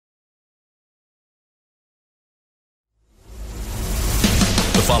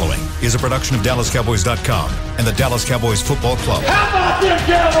is a production of DallasCowboys.com and the Dallas Cowboys Football Club. How about them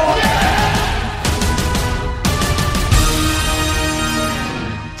Cowboys?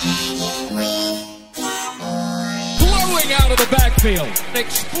 Blowing out of the backfield,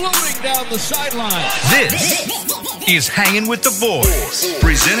 exploding down the sideline. This is Hanging with the Boys,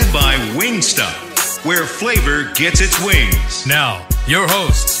 presented by Wingstop, where flavor gets its wings. Now, your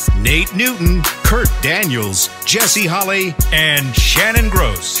hosts, Nate Newton, Kurt Daniels, Jesse Holley, and Shannon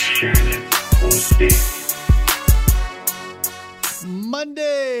Gross.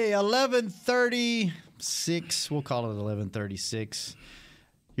 Monday, 11:36. We'll call it 11:36.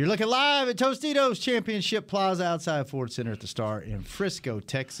 You're looking live at Tostitos Championship Plaza outside Ford Center at the Star in Frisco,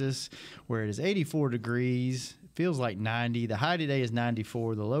 Texas, where it is 84 degrees. It feels like 90. The high today is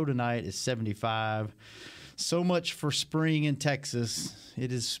 94. The low tonight is 75. So much for spring in Texas.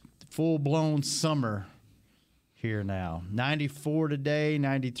 It is full-blown summer here now. 94 today,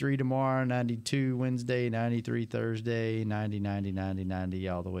 93 tomorrow, 92 Wednesday, 93 Thursday, 90, 90, 90, 90,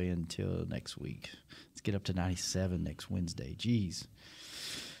 all the way until next week. Let's get up to 97 next Wednesday. Jeez.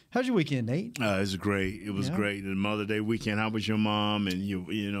 How's your weekend, Nate? It was great. It was great. The Mother Day weekend. How was your mom and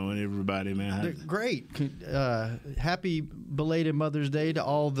you know, and everybody, man? Great. Happy belated Mother's Day to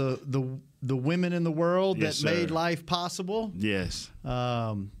all the women in the world that made life possible. Yes.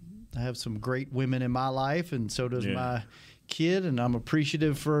 I have some great women in my life, and so does my kid, and I'm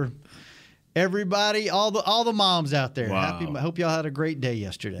appreciative for everybody, all the moms out there. Wow. I hope y'all had a great day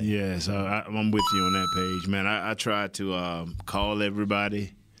yesterday. Yes, I'm with you on that page, man. I tried to call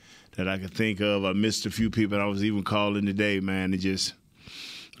everybody that I could think of. I missed a few people I was even calling today, man. The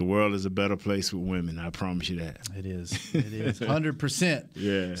world is a better place with women. I promise you that. It is. It is 100%.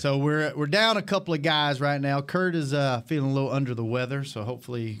 Yeah. So we're down a couple of guys right now. Kurt is feeling a little under the weather, so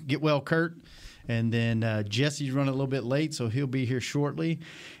hopefully get well, Kurt. And then Jesse's running a little bit late, so he'll be here shortly.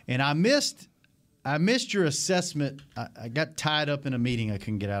 And I missed your assessment. I got tied up in a meeting I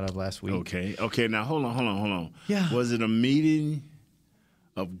couldn't get out of last week. Okay. Now hold on. Yeah. Was it a meeting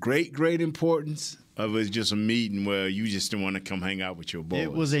of great importance, or was it just a meeting where you just didn't want to come hang out with your boys? It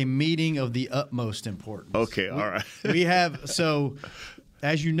was a meeting of the utmost importance. Okay, all right. We have, so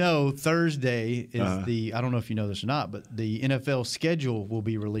as you know, Thursday is I don't know if you know this or not, but the NFL schedule will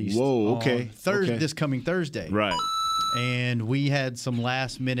be released. Whoa, okay. This coming Thursday. Right. And we had some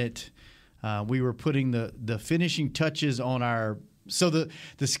last minute, we were putting the finishing touches on our, so the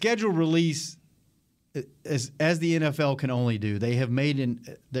schedule release, as the NFL can only do,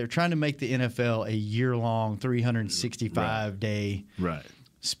 they're trying to make the NFL a year-long, 365-day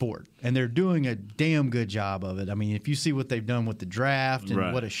sport, and they're doing a damn good job of it. I mean, if you see what they've done with the draft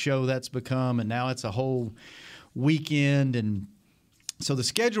and what a show that's become, and now it's a whole weekend, and so the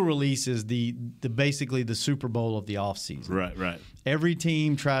schedule release is the basically the Super Bowl of the offseason. Right. Every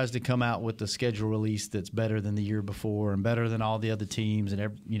team tries to come out with the schedule release that's better than the year before and better than all the other teams.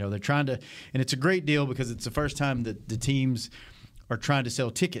 And, they're trying to – and it's a great deal because it's the first time that the teams are trying to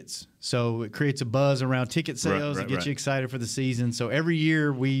sell tickets. So it creates a buzz around ticket sales. It gets you excited for the season. So every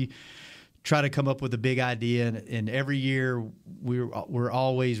year we try to come up with a big idea, and every year we're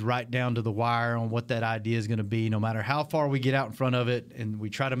always right down to the wire on what that idea is going to be, no matter how far we get out in front of it, and we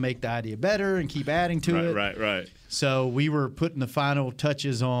try to make the idea better and keep adding to it. Right. So we were putting the final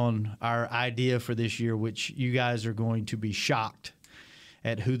touches on our idea for this year, which you guys are going to be shocked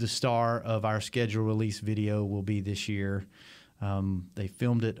at who the star of our schedule release video will be this year. They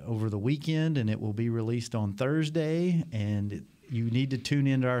filmed it over the weekend, and it will be released on Thursday, and you need to tune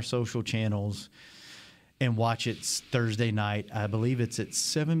into our social channels and watch it Thursday night. I believe it's at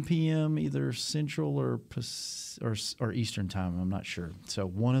 7 p.m. either Central or Eastern time. I'm not sure. So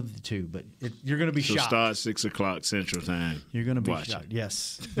one of the two. But you're going to be shocked. So start 6 o'clock Central time. You're going to be shocked.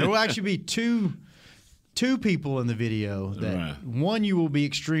 Yes. There will actually be two people in the video. That one you will be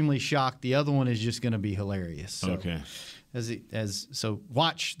extremely shocked. The other one is just going to be hilarious. So, okay. So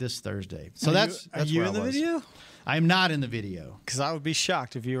watch this Thursday. So that's you in the video? I am not in the video. Because I would be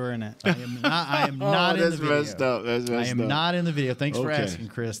shocked if you were in it. I am not in the video. That's messed up. I am not in the video. Thanks for asking,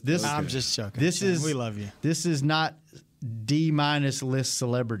 Chris. I'm just joking. We love you. This is not D- list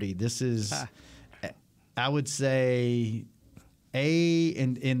celebrity. This is, I would say,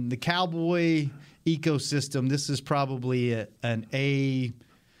 in the Cowboy ecosystem, this is probably an A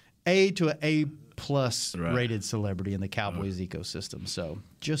to an A plus rated celebrity in the Cowboys ecosystem. So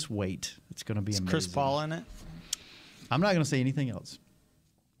just wait. It's going to be amazing. Is Chris Paul in it? I'm not going to say anything else.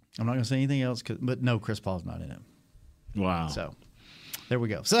 But no, Chris Paul's not in it. Wow. So there we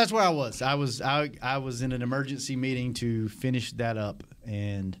go. So that's where I was. I was in an emergency meeting to finish that up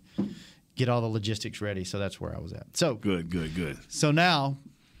and get all the logistics ready. So that's where I was at. So good. So now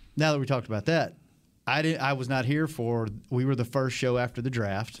now that we talked about that, I was not here we were the first show after the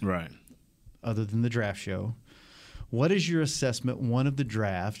draft. Right. Other than the draft show. What is your assessment, one, of the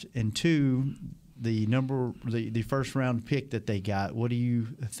draft, and two, the first round pick that they got? What do you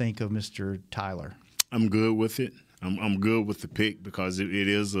think of Mr. Tyler? I'm good with it. I'm good with the pick because it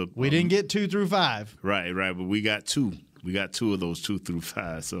is a. We didn't get 2 through 5. Right, but we got 2. We got 2 of those 2 through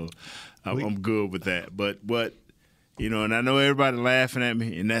 5, so I'm good with that. But and I know everybody laughing at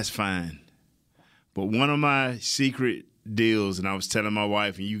me, and that's fine. But one of my secret deals, and I was telling my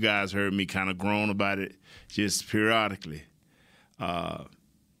wife, and you guys heard me kind of groan about it just periodically. The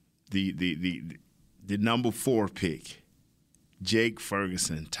number 4 pick, Jake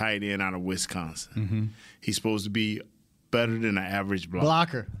Ferguson, tight end out of Wisconsin. Mm-hmm. He's supposed to be better than an average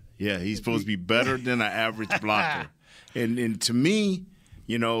blocker. Yeah, he's supposed to be better than an average blocker. And to me,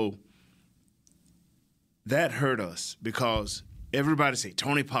 that hurt us because everybody say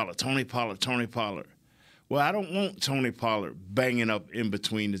Tony Pollard. Well, I don't want Tony Pollard banging up in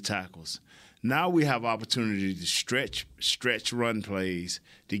between the tackles. Now we have opportunity to stretch run plays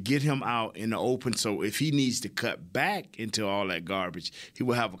to get him out in the open. So if he needs to cut back into all that garbage, he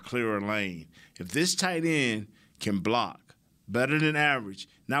will have a clearer lane. If this tight end can block better than average,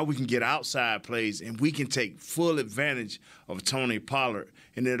 now we can get outside plays and we can take full advantage of Tony Pollard.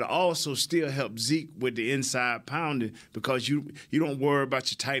 And it'll also still help Zeke with the inside pounding because you don't worry about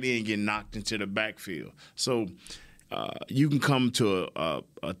your tight end getting knocked into the backfield. So you can come to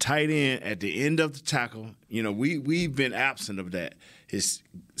a tight end at the end of the tackle. We've been absent of that. His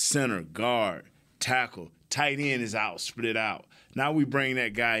center, guard, tackle, tight end is out, split out. Now we bring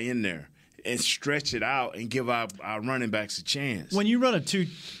that guy in there and stretch it out and give our running backs a chance. When you run a 2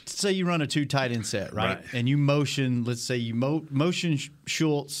 tight end set, right? And you motion, let's say you motion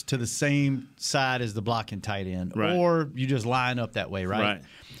Schultz to the same side as the blocking tight end, or you just line up that way, right?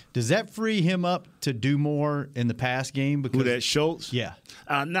 Does that free him up to do more in the pass game? Because who, that Schultz? Yeah.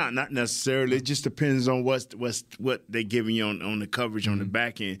 Not necessarily. It just depends on what they're giving you on the coverage on the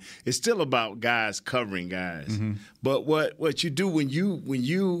back end. It's still about guys covering guys. Mm-hmm. But what you do when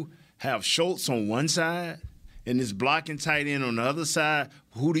you have Schultz on one side and this blocking tight end on the other side,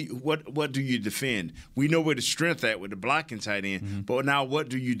 what do you defend? We know where the strength at with the blocking tight end, but now what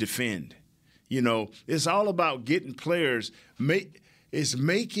do you defend? It's all about getting players it's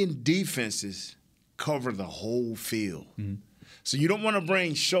making defenses cover the whole field. Mm-hmm. So you don't want to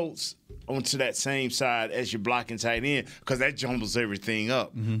bring Schultz onto that same side as your blocking tight end because that jumbles everything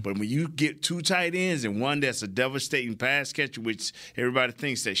up. Mm-hmm. But when you get 2 tight ends and one that's a devastating pass catcher, which everybody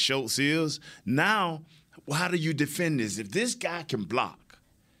thinks that Schultz is, now how do you defend this? If this guy can block,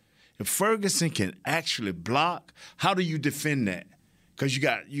 if Ferguson can actually block, how do you defend that? Because you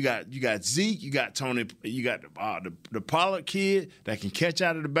got Zeke, you got Tony, you got the Pollard kid that can catch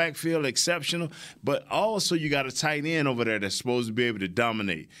out of the backfield, exceptional. But also you got a tight end over there that's supposed to be able to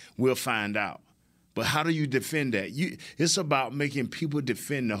dominate. We'll find out. But how do you defend that? It's about making people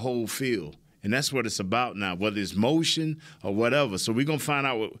defend the whole field. And that's what it's about now, whether it's motion or whatever. So we're going to find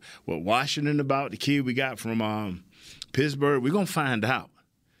out what Washington about, the kid we got from Pittsburgh. We're going to find out,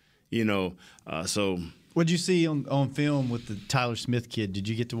 so – what did you see on film with the Tyler Smith kid? Did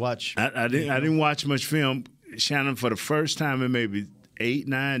you get to watch? I didn't watch much film. Shannon, for the first time in maybe 8,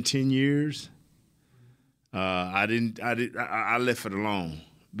 9, 10 years, I left it alone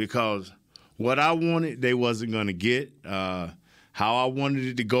because what I wanted, they wasn't going to get. How I wanted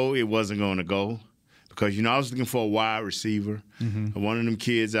it to go, it wasn't going to go. Because, I was looking for a wide receiver. Mm-hmm. One of them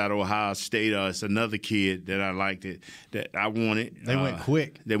kids out of Ohio State, it's another kid that I liked that I wanted. They went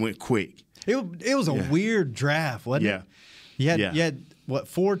quick. They went quick. It was a weird draft, wasn't it? You had what,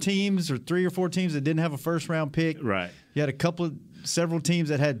 4 teams or 3 or 4 teams that didn't have a first-round pick? Right. You had several teams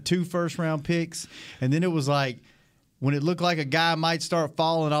that had 2 first-round picks, and then it was like when it looked like a guy might start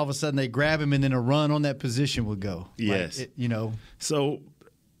falling, all of a sudden they grab him, and then a run on that position would go. Yes. So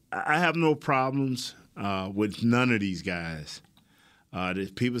I have no problems with none of these guys.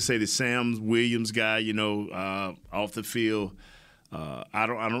 People say the Sam Williams guy, off the field. I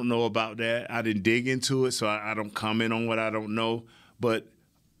don't know about that. I didn't dig into it, so I don't comment on what I don't know. But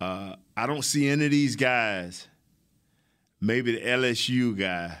I don't see any of these guys. Maybe the LSU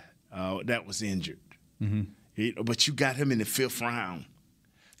guy that was injured, but you got him in the 5th round.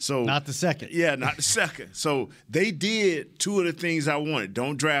 So not the second. Yeah, not the second. So they did 2 of the things I wanted.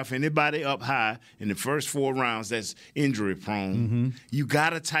 Don't draft anybody up high in the first 4 rounds that's injury prone. Mm-hmm. You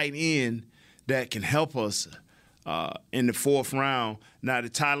got a tight end that can help us in the 4th round. Now, the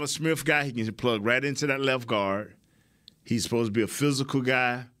Tyler Smith guy, he can plug right into that left guard. He's supposed to be a physical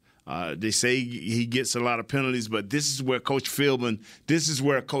guy. They say he gets a lot of penalties, but this is where Coach Philbin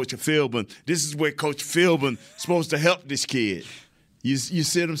supposed to help this kid. You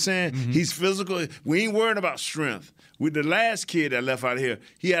see what I'm saying? Mm-hmm. He's physical. We ain't worried about strength. With the last kid that left out of here,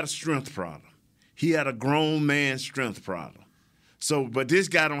 he had a strength problem. He had a grown man strength problem. So, but this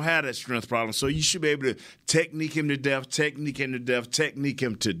guy don't have that strength problem. So you should be able to technique him to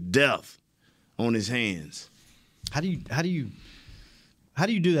death on his hands. How do you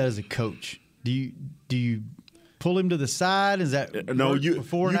do that as a coach? Do you pull him to the side? Is that no? You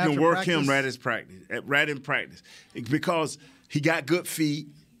can work practice? him right in practice, because he got good feet,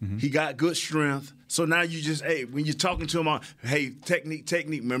 he got good strength. So now you just, when you're talking to him, technique.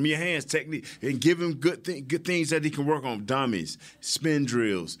 Remember your hands, technique, and give him good things that he can work on. Dummies, spin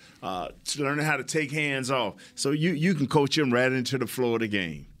drills, learning how to take hands off. So you can coach him right into the flow of the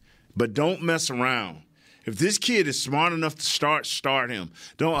game, but don't mess around. If this kid is smart enough to start him.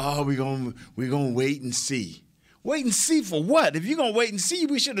 Don't we're gonna wait and see. Wait and see for what? If you're gonna wait and see,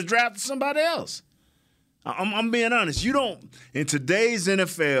 we should have drafted somebody else. I'm being honest. You don't, in today's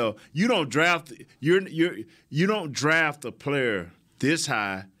NFL, you don't draft a player this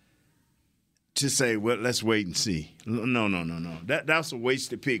high to say, well, let's wait and see. No. That's a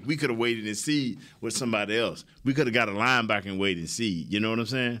wasted pick. We could have waited and see with somebody else. We could have got a linebacker and waited and see. You know what I'm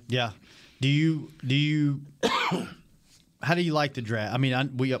saying? Yeah. Do you how do you like the draft? I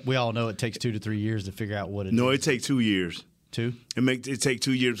mean, we all know it takes 2 to 3 years to figure out what it is. No, it takes 2 years. 2? It take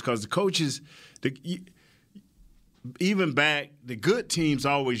 2 years because the coaches, even back, the good teams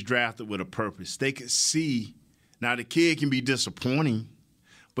always drafted with a purpose. They could see. Now, the kid can be disappointing,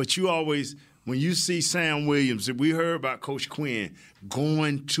 but you always, when you see Sam Williams, we heard about Coach Quinn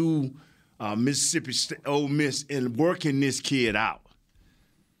going to Mississippi Ole Miss and working this kid out.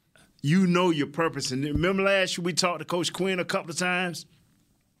 You know your purpose. And remember last year we talked to Coach Quinn a couple of times?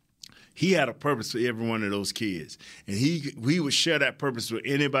 He had a purpose for every one of those kids. And he would share that purpose with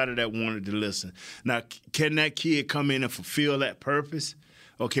anybody that wanted to listen. Now, can that kid come in and fulfill that purpose?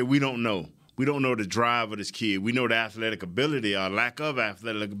 Okay, we don't know. We don't know the drive of this kid. We know the athletic ability or lack of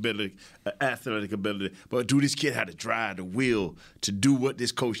athletic ability. But do this kid have the drive, the will to do what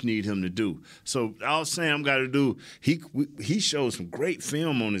this coach needs him to do? So all Sam got to do, he showed some great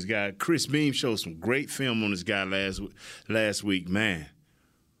film on this guy. Chris Beam showed some great film on this guy last week. Man,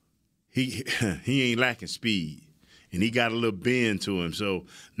 he ain't lacking speed. And he got a little bend to him. So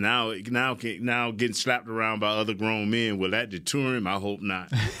now getting slapped around by other grown men, will that deter him? I hope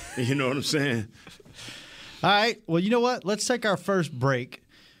not. You know what I'm saying? All right. Well, you know what? Let's take our first break.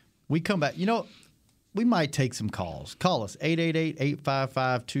 We come back. You know, we might take some calls. Call us,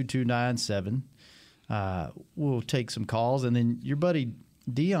 888-855-2297. We'll take some calls. And then your buddy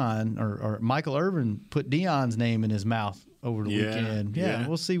Dion or Michael Irvin put Dion's name in his mouth over the weekend. Yeah,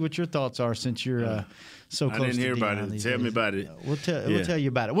 we'll see what your thoughts are since you're so close to Dion. I didn't hear about it. Tell me about it. We'll tell you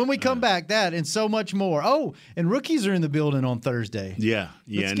about it. When we come back, that and so much more. Oh, and rookies are in the building on Thursday. Yeah,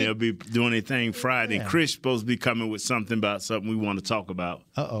 and they'll be doing their thing Friday. Yeah. Chris supposed to be coming with something we want to talk about.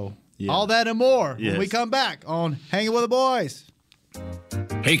 Uh-oh. Yeah. All that and more when we come back on Hanging with the Boys.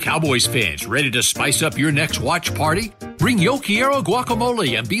 Hey, Cowboys fans, ready to spice up your next watch party? Bring Yo Quiero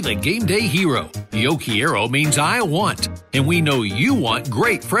guacamole and be the game day hero. Yo Quiero means I want, and we know you want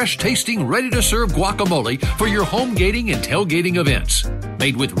great, fresh-tasting, ready-to-serve guacamole for your home gating and tailgating events.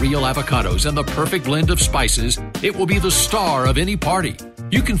 Made with real avocados and the perfect blend of spices, it will be the star of any party.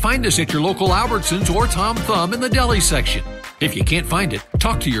 You can find us at your local Albertsons or Tom Thumb in the deli section. If you can't find it,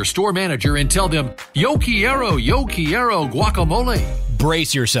 talk to your store manager and tell them, Yo Quiero guacamole.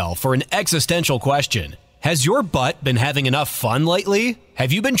 Brace yourself for an existential question. Has your butt been having enough fun lately?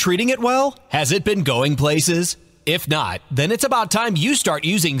 Have you been treating it well? Has it been going places? If not, then it's about time you start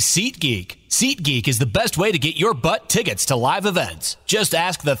using SeatGeek. SeatGeek is the best way to get your butt tickets to live events. Just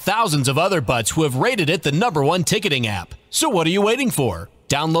ask the thousands of other butts who have rated it the #1 ticketing app. So what are you waiting for?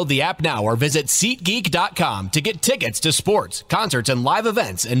 Download the app now or visit SeatGeek.com to get tickets to sports, concerts, and live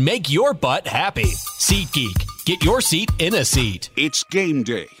events and make your butt happy. SeatGeek. Get your seat in a seat. It's game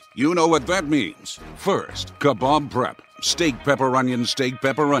day. You know what that means. First, kebab prep. Steak, pepper, onion, steak,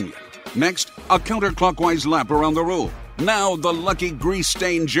 pepper, onion. Next, a counterclockwise lap around the room. Now the lucky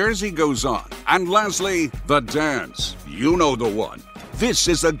grease-stained jersey goes on. And lastly, the dance. You know the one. This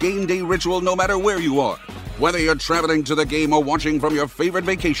is a game day ritual no matter where you are. Whether you're traveling to the game or watching from your favorite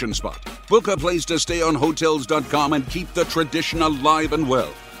vacation spot, book a place to stay on Hotels.com and keep the tradition alive and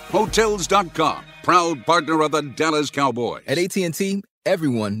well. Hotels.com, proud partner of the Dallas Cowboys. At AT&T,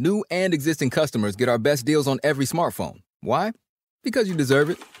 everyone, new and existing customers, get our best deals on every smartphone. Why? Because you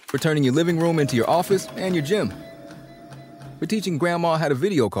deserve it. For turning your living room into your office and your gym. For teaching grandma how to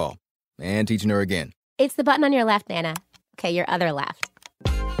video call And teaching her again. It's the button on your left, Nana. Okay, your other left.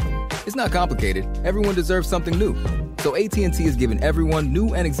 It's not complicated. Everyone deserves something new. So AT&T is giving everyone,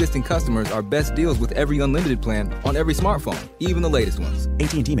 new and existing customers, our best deals with every unlimited plan on every smartphone, even the latest ones.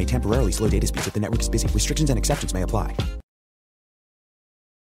 AT&T may temporarily slow data speeds if the network is busy. Restrictions and exceptions may apply.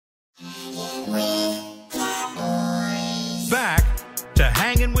 Back to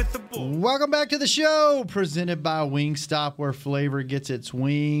Hanging with the Boys. Welcome back to the show, presented by Wingstop, where flavor gets its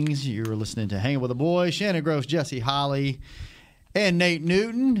wings. You're listening to Hanging with the Boys. Shannon Gross, Jesse Holly, and Nate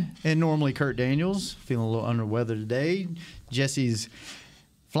Newton, and normally Kurt Daniels. Feeling a little under the weather today. Jesse's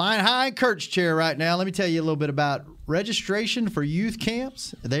flying high in Kurt's chair right now. Let me tell you a little bit about registration for youth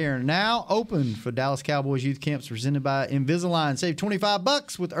camps. They are now open for Dallas Cowboys youth camps presented by Invisalign. Save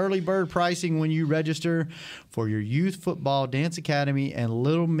 $25 with early bird pricing when you register for your youth football, dance academy, and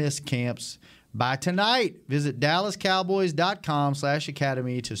Little Miss camps by tonight. Visit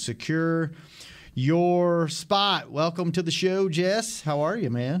dallascowboys.com/academy to secure your spot. Welcome to the show, Jess. How are you,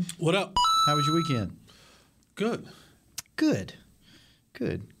 man? What up? How was your weekend? Good. Good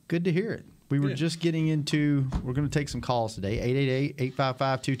to hear it. We were just getting into, we're going to take some calls today,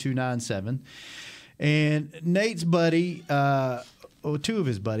 888-855-2297. And Nate's buddy, two of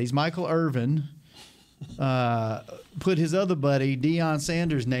his buddies, Michael Irvin, put his other buddy, Deion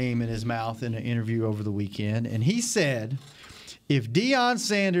Sanders' name in his mouth in an interview over the weekend. And he said, if Deion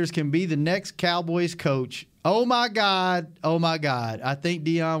Sanders can be the next Cowboys coach, oh my God, I think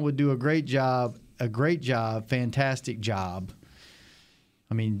Deion would do a great job, fantastic job.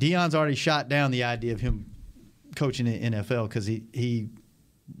 I mean, Deion's already shot down the idea of him coaching in the NFL because he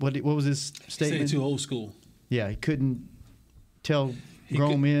what was his statement? Too old school. Yeah, he couldn't tell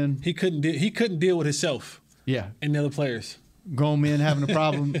grown men. He couldn't deal with himself. Yeah, and the other players. Grown men having a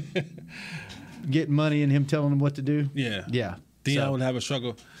problem getting money and him telling them what to do. Yeah. Deion would have a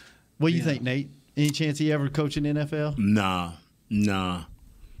struggle. What do you think, Nate? Any chance he ever coach in the NFL? Nah.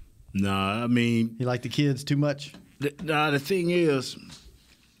 I mean, you like the kids too much? The thing is,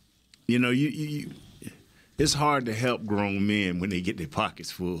 you know, you it's hard to help grown men when they get their pockets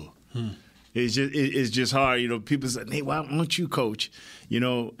full. It's just hard. You know, people say, "Hey, why won't you coach?" You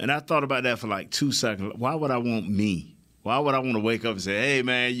know, and I thought about that for like 2 seconds. Why would I want me? Why would I want to wake up and say, "Hey,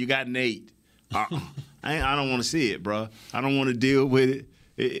 man, you got Nate"? I don't want to see it, bro. I don't want to deal with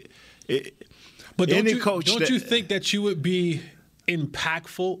it. But don't you think that you would be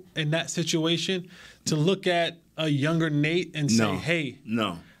impactful in that situation to look at a younger Nate and say, "Hey,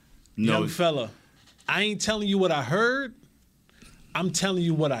 no, young fella, I ain't telling you what I heard. I'm telling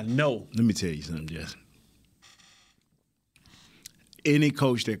you what I know." Let me tell you something, Jess. Any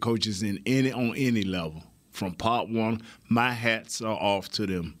coach that coaches on any level, from part one, my hats are off to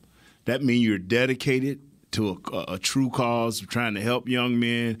them. That means you're dedicated to a true cause of trying to help young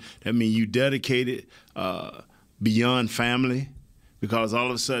men. That means you dedicated beyond family, because all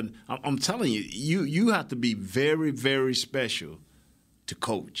of a sudden, I'm telling you, you have to be very, very special to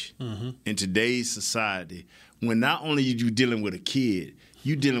coach in today's society, when not only are you dealing with a kid,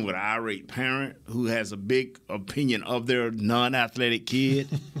 you're dealing with an irate parent who has a big opinion of their non-athletic kid.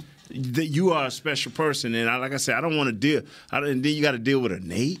 That you are a special person, and like I said, I don't want to deal. And then you got to deal with a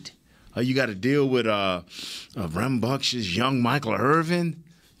Nate, or you got to deal with a rambunctious young Michael Irvin.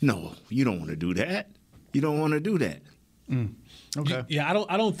 No, you don't want to do that. You don't want to do that. Okay. Yeah, I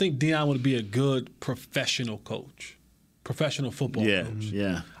don't think Deion would be a good professional coach. Professional football coach.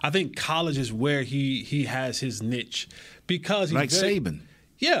 Yeah. I think college is where he has his niche, because he's like Saban.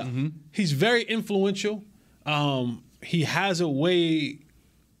 Yeah. He's very influential. He has a way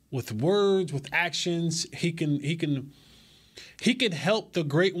with words, with actions. He can help the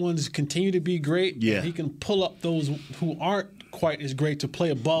great ones continue to be great. Yeah. And he can pull up those who aren't quite as great to play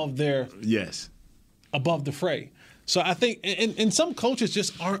above the fray. So I think and some coaches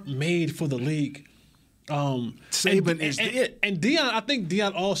just aren't made for the league. Saban is it. And Deion, I think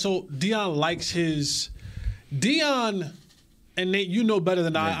Deion likes Deion, and Nate, you know better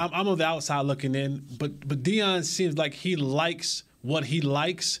than I. I'm on the outside looking in, but Deion seems like he likes what he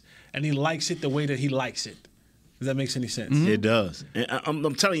likes, and he likes it the way that he likes it. Does that make any sense? It does. And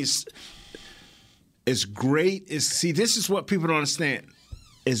I'm telling you, it's great. See, this is what people don't understand.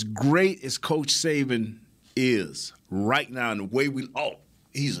 As great as Coach Saban is right now, in the way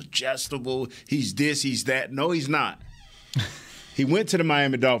he's adjustable, he's this, he's that. No, he's not. He went to the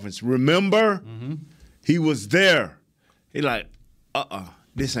Miami Dolphins. Remember? He was there. He like,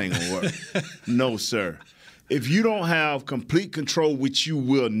 this ain't gonna work. No, sir. If you don't have complete control, which you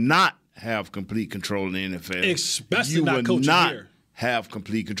will not have complete control in the NFL, especially you not will coaching not here. have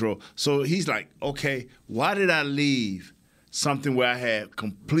complete control. So he's like, okay, why did I leave something where I had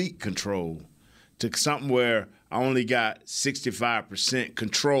complete control to something where I only got 65%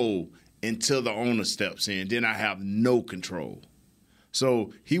 control until the owner steps in. Then I have no control.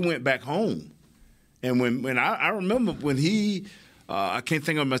 So he went back home. And when I remember when he I can't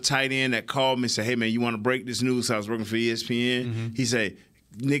think of my tight end that called me and said, hey, man, you want to break this news? I was working for ESPN. Mm-hmm. He said,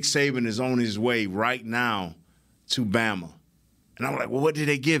 Nick Saban is on his way right now to Bama. And I'm like, well, what did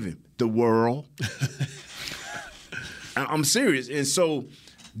they give him? The world. I'm serious. And so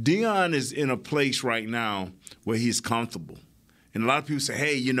Deion is in a place right now where he's comfortable. And a lot of people say,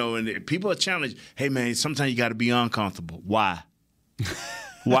 hey, you know, and people are challenged, hey, man, sometimes you got to be uncomfortable. Why?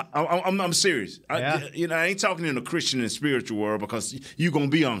 Why? I'm serious. I ain't talking in a Christian and spiritual world because you're going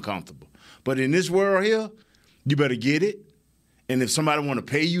to be uncomfortable. But in this world here, you better get it. And if somebody want to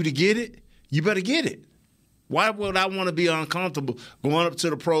pay you to get it, you better get it. Why would I want to be uncomfortable going up to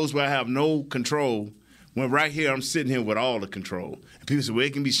the pros where I have no control when right here I'm sitting here with all the control? And people say, well,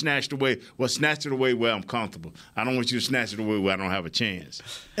 it can be snatched away. Well, snatch it away where I'm comfortable. I don't want you to snatch it away where I don't have a chance.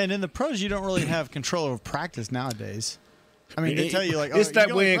 And in the pros, you don't really have control over practice nowadays. I mean, they tell you, like, it's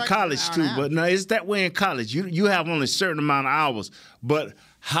that way in college, too. But no, it's that way in college. You have only a certain amount of hours. But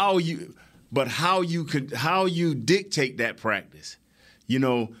how you dictate that practice, you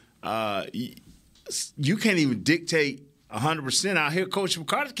know, you can't even dictate 100% out here. Coach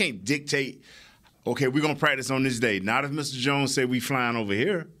McCarthy can't dictate, okay, we're going to practice on this day. Not if Mr. Jones said we flying over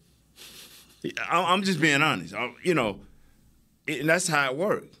here. I'm just being honest. You know, and that's how it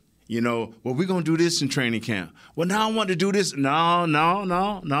works. You know, well, we're going to do this in training camp. Well, now I want to do this. No.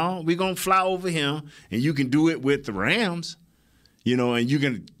 We're going to fly over here, and you can do it with the Rams, you know, and you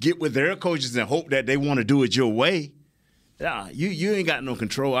can get with their coaches and hope that they want to do it your way. Yeah, you ain't got no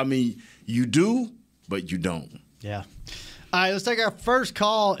control. I mean, you do, but you don't. Yeah. All right, let's take our first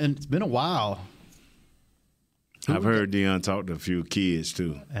call, and it's been a while. I've heard Deion talk to a few kids,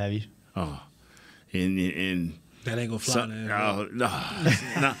 too. Have you? Oh, and that ain't gonna fly. No.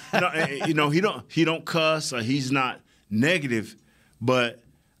 You know, he don't cuss or he's not negative, but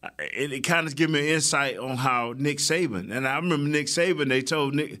it kind of gives me an insight on how Nick Saban. And I remember Nick Saban. They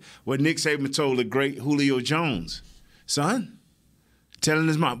told Nick Saban told the great Julio Jones, son, telling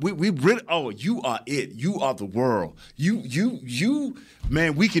his mom, we really, you are it. You are the world. You,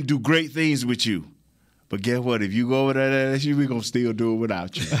 man, we can do great things with you. But guess what? If you go over there, we're going to still do it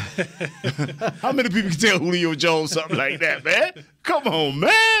without you. How many people can tell Julio Jones something like that, man? Come on,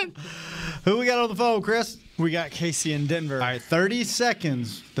 man. Who we got on the phone, Chris? We got Casey in Denver. All right, 30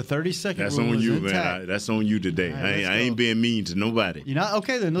 seconds. The 30-second That's rule on you, is man. That's on you today. Right, I ain't being mean to nobody. You know?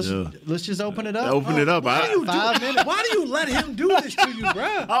 Okay, then let's just open it up. Open it up. Why do you let him do this to you,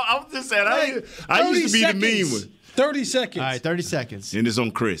 bro? I'm just saying, I used to be the mean one. 30 seconds. All right, 30 seconds. And it's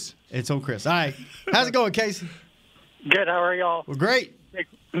on Chris. It's on Chris. All right. How's it going, Casey? Good. How are y'all? Well, great. Big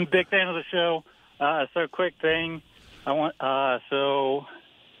fan of the show. So quick thing. So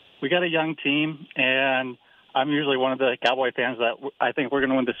we got a young team, and I'm usually one of the Cowboy fans that I think we're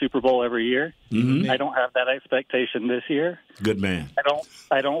going to win the Super Bowl every year. Mm-hmm. I don't have that expectation this year. Good man.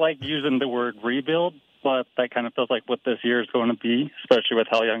 I don't like using the word rebuild, but that kind of feels like what this year is going to be, especially with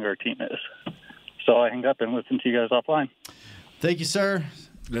how young our team is. So I hang up and listen to you guys offline. Thank you, sir.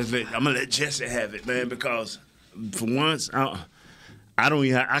 I'm gonna let Jesse have it, man, because for once I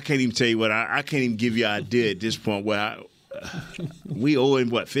can't even tell you what I can't even give you an idea at this point where we owe him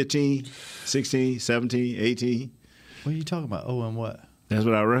what, 15, 16, 17, 18. What are you talking about? Oh, and what? That's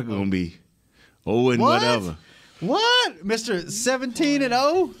what I reckon gonna be. Oh, and whatever. What, Mr. 17 and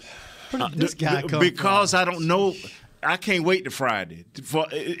 0? Where did this guy come because from? I don't know. I can't wait to Friday.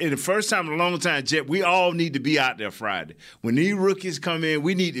 In the first time in a long time, Jet, we all need to be out there Friday. When these rookies come in,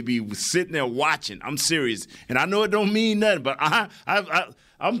 we need to be sitting there watching. I'm serious. And I know it don't mean nothing, but I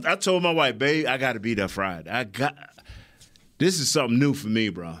told my wife, babe, I got to be there Friday. This is something new for me,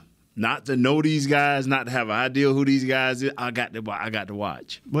 bro. Not to know these guys, not to have an idea who these guys is. I got to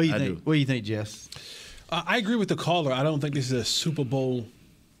watch. What do you think? What do you think, Jess? I agree with the caller. I don't think this is a Super Bowl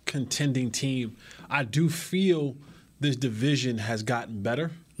contending team. I do feel this division has gotten better.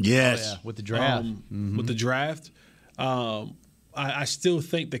 Yes. With the draft. With the draft. I still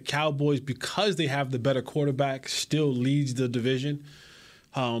think the Cowboys, because they have the better quarterback, still leads the division.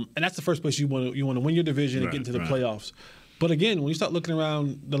 And that's the first place you want to win your division and get into the playoffs. But again, when you start looking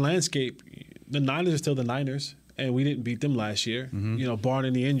around the landscape, the Niners are still the Niners, and we didn't beat them last year. Mm-hmm. You know, barring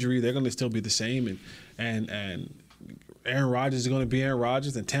any injury, they're going to still be the same. And Aaron Rodgers is going to be Aaron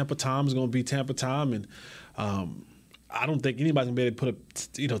Rodgers, and Tampa Tom is going to be Tampa Tom. And I don't think anybody's gonna be able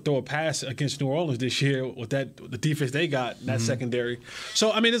to throw a pass against New Orleans this year with the defense they got in that secondary.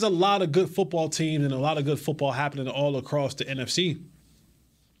 So I mean, there's a lot of good football teams and a lot of good football happening all across the NFC,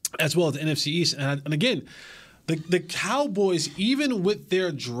 as well as the NFC East. And again, the Cowboys, even with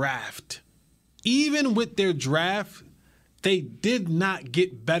their draft, they did not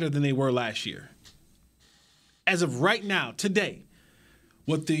get better than they were last year. As of right now, today,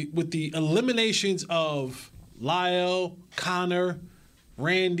 with the eliminations of Lyle, Connor,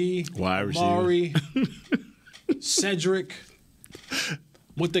 Randy, Amari, Cedric,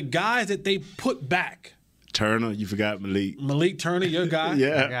 with the guys that they put back. Turner, you forgot Malik. Malik Turner, your guy.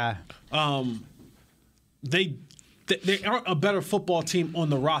 Yeah. They aren't a better football team on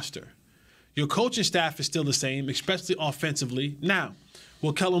the roster. Your coaching staff is still the same, especially offensively. Now,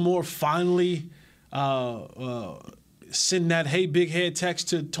 will Kellen Moore finally send that "Hey Big Head" text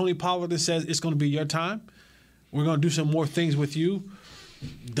to Tony Pollard that says it's going to be your time? We're going to do some more things with you.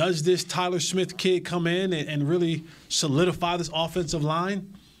 Does this Tyler Smith kid come in and really solidify this offensive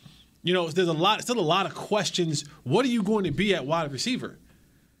line? There's still a lot of questions. What are you going to be at wide receiver?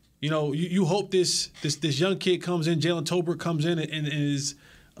 You hope this young kid comes in, Jalen Tolbert comes in and is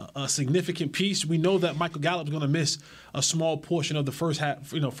a significant piece. We know that Michael Gallup's going to miss a small portion of the first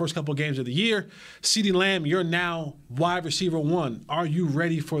couple of games of the year. CeeDee Lamb, you're now wide receiver 1. Are you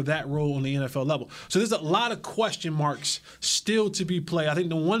ready for that role on the NFL level? So there's a lot of question marks still to be played. I think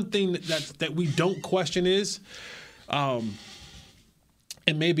the one thing that we don't question is, and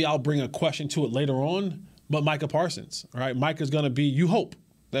maybe I'll bring a question to it later on, but Micah Parsons. All right, Micah's going to be, you hope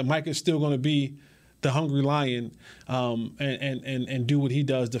that Micah's still going to be the hungry lion and do what he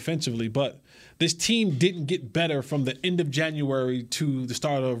does defensively. But this team didn't get better from the end of January to the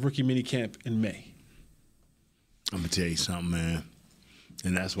start of rookie minicamp in May. I'm going to tell you something, man.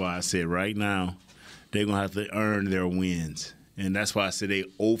 And that's why I said right now they're going to have to earn their wins. And that's why I said they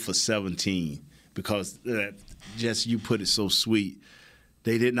 0 for 17 because just you put it so sweet.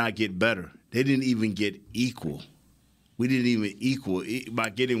 They did not get better. They didn't even get equal. We didn't even equal by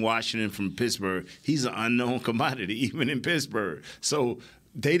getting Washington from Pittsburgh. He's an unknown commodity, even in Pittsburgh. So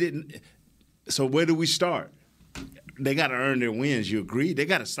they didn't. So where do we start? They got to earn their wins. You agree? They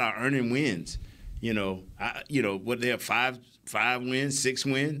got to start earning wins. What they have 5 wins, 6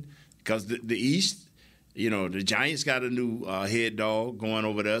 wins, because the East. The Giants got a new head dog going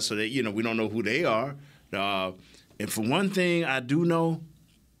over there, so that we don't know who they are. And for one thing, I do know.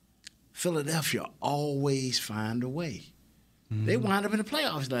 Philadelphia always find a way. They wound up in the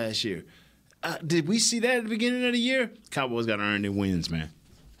playoffs last year. Did we see that at the beginning of the year? Cowboys got to earn their wins, man.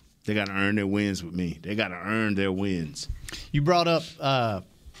 They got to earn their wins with me. They got to earn their wins. You brought up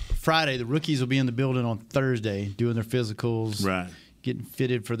Friday. The rookies will be in the building on Thursday doing their physicals, right? Getting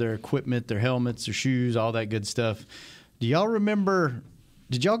fitted for their equipment, their helmets, their shoes, all that good stuff. Do y'all remember?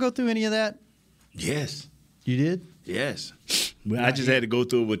 Did y'all go through any of that? Yes. You did? Yes. Well, I just had to go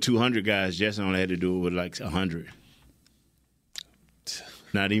through it with 200 guys. Jesse only had to do it with like 100.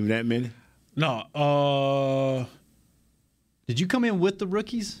 Not even that many? No. Did you come in with the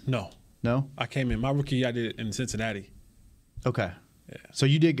rookies? No. No? I came in. My rookie year, I did it in Cincinnati. Okay. Yeah. So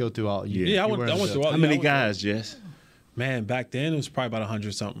you did go through all. I went through all. How many guys, Jess? Man, back then it was probably about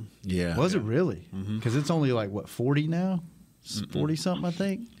 100-something. Yeah. Was it really? Because it's only like, 40 now? 40-something, I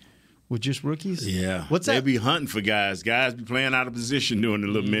think? With just rookies? Yeah. What's that? They be hunting for guys. Guys be playing out of position doing the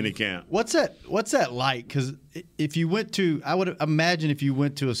little mini camp. What's that like? Because if you went to, I would imagine if you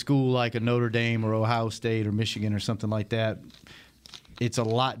went to a school like a Notre Dame or Ohio State or Michigan or something like that, it's a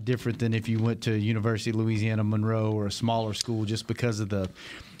lot different than if you went to University of Louisiana Monroe or a smaller school just because of the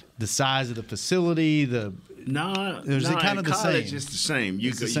size of the facility, Is it kind of the same? It's the same.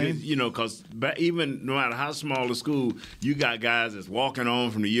 It's the same? Because even no matter how small the school, you got guys that's walking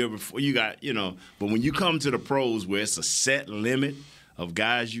on from the year before. You got, but when you come to the pros where it's a set limit of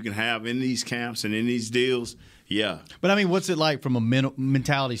guys you can have in these camps and in these deals, yeah. But, I mean, what's it like from a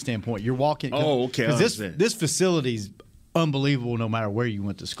mentality standpoint? You're walking. Oh, okay. Because this facility's unbelievable no matter where you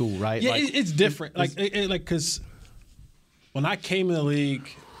went to school, right? Yeah, it's different. Because when I came in the league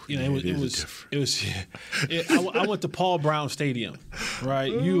 – I went to Paul Brown Stadium, right?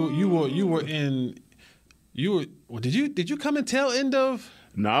 Did you come in tail end of?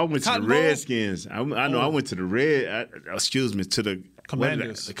 No, I went to the Redskins. I went to the to the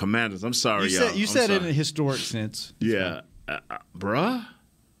Commanders. The Commanders. I'm sorry, y'all. You said it in a historic sense. Yeah, bruh.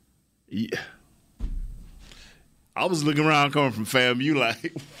 Yeah. I was looking around coming from FAMU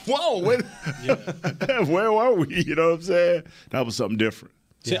like, whoa, where were we? You know what I'm saying? That was something different.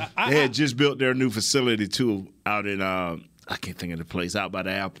 See, they had just built their new facility, too, out in, I can't think of the place, out by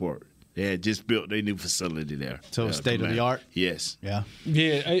the airport. They had just built their new facility there. So state of the art? Yes. Yeah.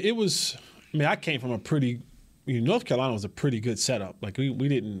 Yeah, it was. I mean, I came from a pretty. North Carolina was a pretty good setup. Like we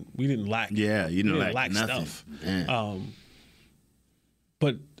didn't lack. Yeah, you didn't lack nothing. Stuff.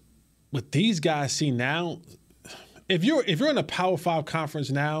 But what these guys see now, if you're in a Power 5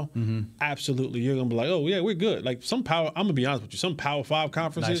 conference now, absolutely you're gonna be like, oh yeah, we're good. Like I'm gonna be honest with you, some Power 5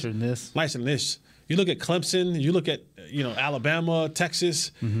 conferences nicer than this. You look at Clemson, you look at Alabama,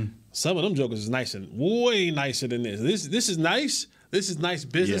 Texas. Some of them jokers is way nicer than this. This is nice. This is nice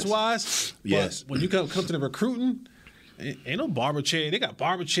business wise. Yes. But when you come to the recruiting, ain't no barber chair. They got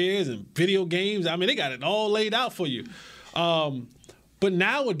barber chairs and video games. I mean, they got it all laid out for you. But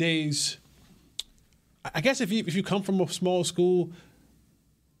nowadays, I guess if you come from a small school,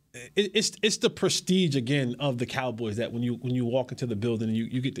 it's the prestige again of the Cowboys that when you walk into the building,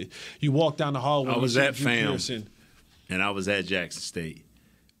 you walk down the hallway. I was at FAM, Pearson. and I was at Jackson State.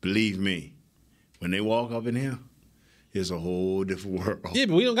 Believe me, when they walk up in here, it's a whole different world. Yeah,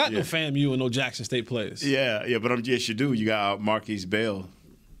 but we don't got no FAMU and no Jackson State players. Yeah, but yes, you do. You got Marquise Bell,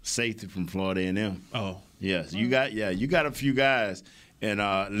 safety from Florida A&M. Oh, yes, you got a few guys. And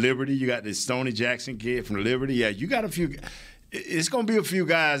Liberty, you got this Stoney Jackson kid from Liberty. Yeah, you got a few. It's going to be a few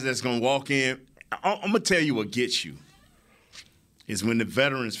guys that's going to walk in. I'm going to tell you what gets you. Is when the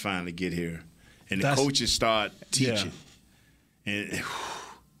veterans finally get here and the coaches start teaching. And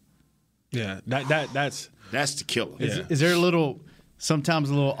that's the killer. Is there sometimes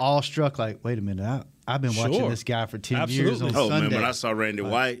a little awestruck, like, wait a minute, I've been watching this guy for 10 years on Sunday. Man, when I saw Randy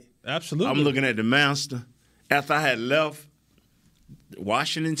White, absolutely, I'm looking at the master. After I had left the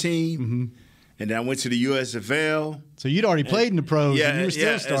Washington team, and then I went to the USFL. So you'd already played in the pros, and you were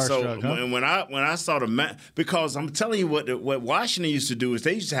still starstruck. So when I saw because I'm telling you what Washington used to do is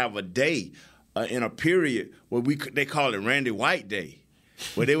they used to have a day in a period where they call it Randy White Day,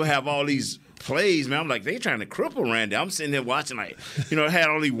 where they would have all these plays, man. I'm like, they trying to cripple Randy. I'm sitting there watching, like, had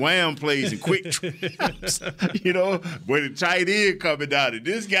all these wham plays and quick trips, where the tight end coming down and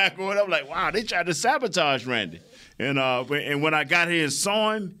this guy going up, like, wow, they tried to sabotage Randy. And when I got here and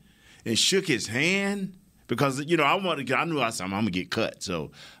saw him and shook his hand, because I knew I'm gonna get cut,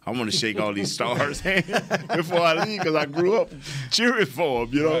 so I want to shake all these stars' hands before I leave, because I grew up cheering for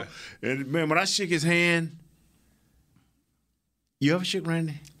him, Right. And man, when I shook his hand, you ever shook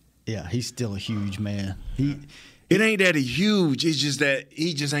Randy? Yeah, he's still a huge man. It ain't that he's huge. It's just that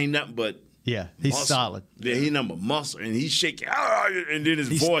he just ain't nothing but he's muscle. solid. Yeah, he's nothing but muscle, and he's shaking, and then his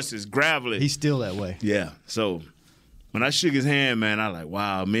voice is gravelly. He's still that way. Yeah. So when I shook his hand, man, I like,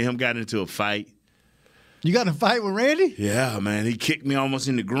 wow. Me and him got into a fight. You got in a fight with Randy? Yeah, man. He kicked me almost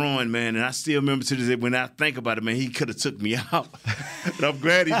in the groin, man, and I still remember to this day, when I think about it, man, he could have took me out. And I'm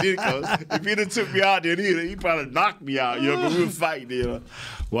glad he did, because if he'd have took me out, then he probably knocked me out. But we were fighting,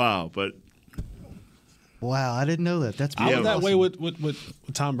 Wow, but. Wow, I didn't know that. That's I was awesome. that way with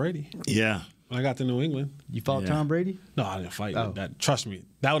Tom Brady. Yeah. When I got to New England. You fought Tom Brady? No, I didn't fight. That. Trust me,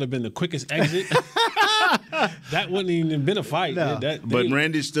 that would have been the quickest exit. That wouldn't even have been a fight. No. But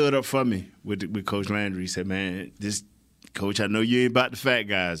Randy stood up for me with Coach Landry. He said, man, this coach, I know you ain't about the fat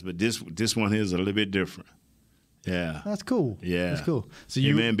guys, but this one here is a little bit different. Yeah. That's cool. Yeah. That's cool. So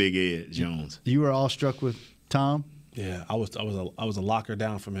you and Big Ed Jones. You were all struck with Tom? Yeah, I was a locker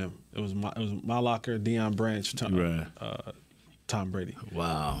down from him. It was my locker, Deion Branch, Tom Brady.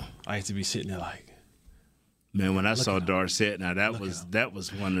 Wow. I used to be sitting there like, man, when I saw Dorsett, now that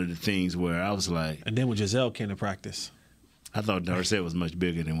was one of the things where I was like. And then when Giselle came to practice, I thought Dorsett was much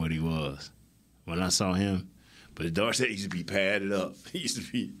bigger than what he was when I saw him. But Dorsett used to be padded up. He used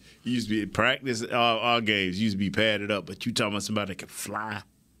to be at practice, all games. He used to be padded up. But you talking about somebody that could fly?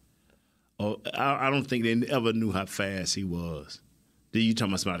 Oh, I don't think they ever knew how fast he was. Then you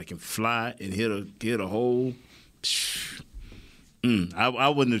talking about somebody that can fly and hit a hole? I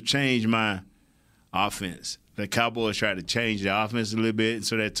wouldn't have changed my offense. The Cowboys tried to change the offense a little bit, and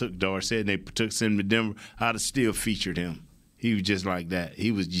so that took Dorsett, and they took him to Denver. I'd have still featured him. He was just like that.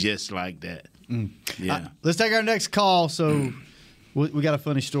 He was just like that. Yeah. Let's take our next call. So we got a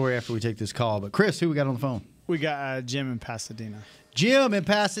funny story after we take this call. But, Chris, who we got on the phone? We got Jim in Pasadena. Jim in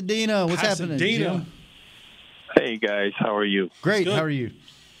Pasadena. What's happening, Jim? Hey, guys. How are you? Great. How are you?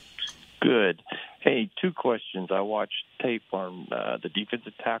 Good. Hey, 2 questions. I watched tape on the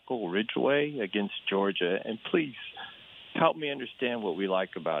defensive tackle Ridgeway against Georgia, and please help me understand what we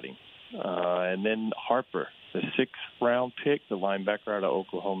like about him. And then Harper, the 6th-round pick, the linebacker out of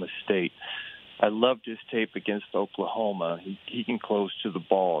Oklahoma State. I loved his tape against Oklahoma. He can close to the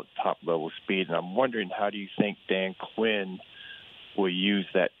ball at top-level speed, and I'm wondering, how do you think Dan Quinn will use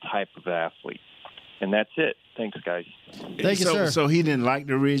that type of athlete? And that's it. Thanks, guys. Thank you, sir. So he didn't like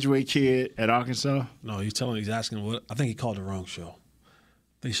the Ridgeway kid at Arkansas? No, he's asking what. I think he called the wrong show.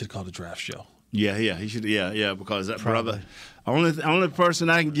 I think he should call the draft show. Yeah, he should. Yeah, because that brother, only person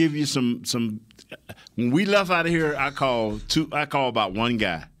I can give you some. When we left out of here, I called about one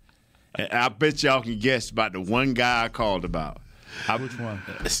guy. And I bet y'all can guess about the one guy I called about. Which one?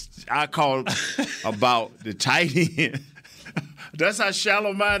 I called about the tight end. That's how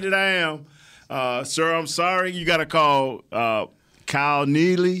shallow-minded I am. Sir, I'm sorry. You got to call Kyle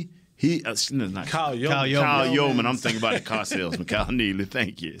Neely. Not Kyle Yeoman. Kyle Yeoman. I'm thinking about the car salesman. Kyle Neely.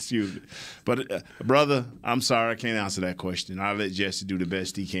 Thank you. Excuse me. But, brother, I'm sorry. I can't answer that question. I'll let Jesse do the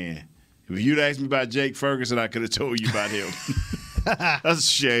best he can. If you'd asked me about Jake Ferguson, I could have told you about him. That's a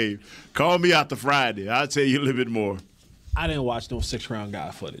shame. Call me out the Friday. I'll tell you a little bit more. I didn't watch no 6th-round guy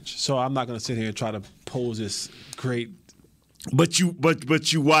footage, so I'm not going to sit here and try to pose this great. But you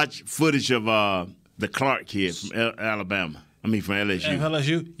watch footage of the Clark kid from Alabama. I mean, from LSU.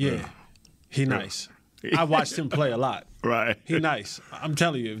 LSU? Yeah. He nice. I watched him play a lot. Right. He nice. I'm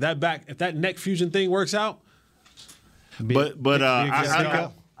telling you, if that neck fusion thing works out.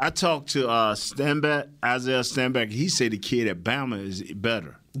 I talked to Isaiah Stanback. He said the kid at Bama is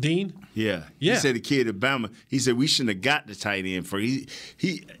better. Dean? Yeah. He said the kid at Bama. He said we shouldn't have got the tight end for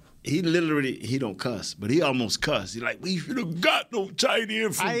he literally he don't cuss, but he almost cussed. He's like, we should have got no tight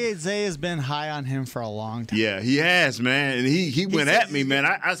end for Isaiah's been high on him for a long time. Yeah, he has, man. And he went at me, man.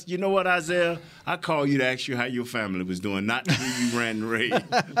 I you know what, Isaiah? I called you to ask you how your family was doing, not who you ran the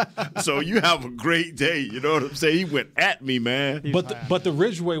raid. So you have a great day. You know what I'm saying? He went at me, man. But the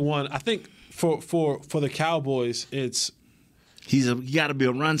Ridgeway one, I think for the Cowboys, it's he got to be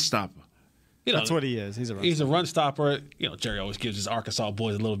a run stopper. That's what he is. He's a run stopper. Jerry always gives his Arkansas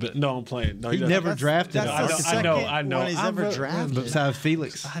boys a little bit. No, I'm playing. No, he never drafted. I know. One he's ever drafted. Besides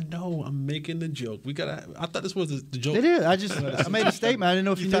Felix. I know. I'm making the joke. I thought this was the joke. It is. I made a statement. I didn't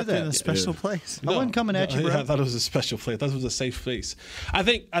know if you knew that. In a special place. I wasn't coming at you, bro. I thought it was a special place. I thought it was a safe place. I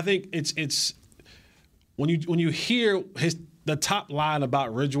think it's when you hear the top line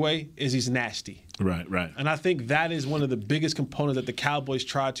about Ridgeway is he's nasty. Right. And I think that is one of the biggest components that the Cowboys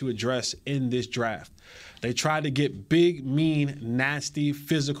tried to address in this draft. They tried to get big, mean, nasty,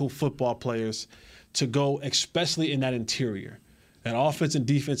 physical football players to go, especially in that interior, that offensive and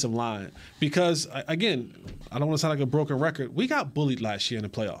defensive line. Because, again, I don't want to sound like a broken record. We got bullied last year in the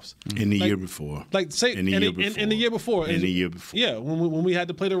playoffs. In the year before. In the year before. Yeah, when we had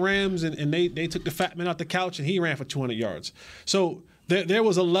to play the Rams and they took the fat man out the couch and he ran for 200 yards. So there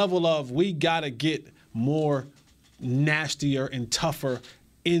was a level of we got to get more nastier and tougher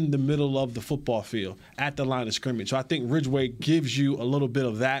in the middle of the football field at the line of scrimmage. So I think Ridgeway gives you a little bit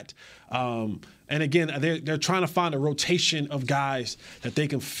of that. And again, they're trying to find a rotation of guys that they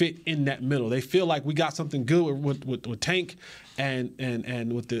can fit in that middle. They feel like we got something good with Tank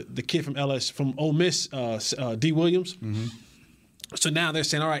and with the kid from Ole Miss, D. Williams. Mm-hmm. So now they're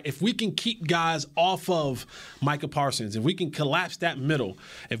saying, all right, if we can keep guys off of Micah Parsons, if we can collapse that middle,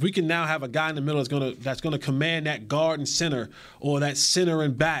 if we can now have a guy in the middle that's gonna command that guard and center or that center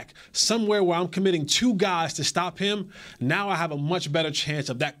and back, somewhere where I'm committing 2 guys to stop him, now I have a much better chance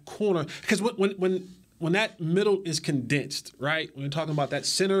of that corner. Because when that middle is condensed, right? When you're talking about that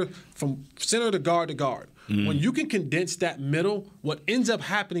center from center to guard, mm-hmm. When you can condense that middle, what ends up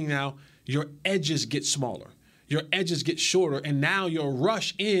happening now, your edges get smaller. Your edges get shorter, and now your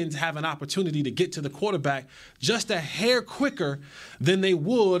rush ends have an opportunity to get to the quarterback just a hair quicker than they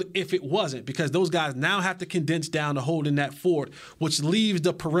would if it wasn't, because those guys now have to condense down to hold in that fort, which leaves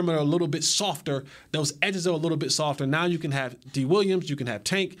the perimeter a little bit softer. Those edges are a little bit softer. Now you can have D. Williams, you can have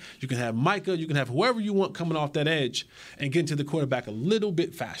Tank, you can have Micah, you can have whoever you want coming off that edge and getting to the quarterback a little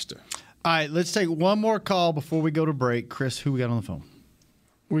bit faster. All right, let's take one more call before we go to break. Chris, who we got on the phone?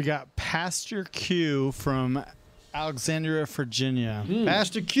 We got Pastor Q from Alexandria, Virginia.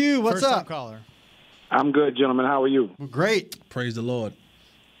 Pastor Q, what's up? Caller. I'm good, gentlemen. How are you? Well, great. Praise the Lord.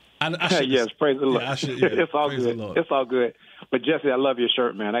 Yes, praise the Lord. Yeah, it's all good. It's all good. But Jesse, I love your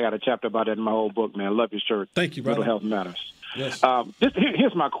shirt, man. I got a chapter about it in my whole book, man. I love your shirt. Thank you, brother. Mental health matters. Yes.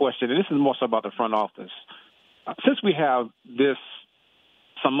 Here's my question, and this is more so about the front office. Since we have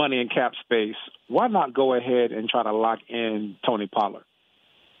some money in cap space, why not go ahead and try to lock in Tony Pollard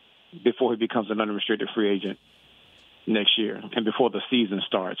before he becomes an unrestricted free agent next year and before the season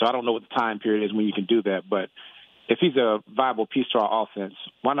starts? So I don't know what the time period is when you can do that, but if he's a viable piece to our offense,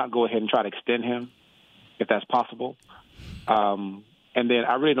 why not go ahead and try to extend him if that's possible? And then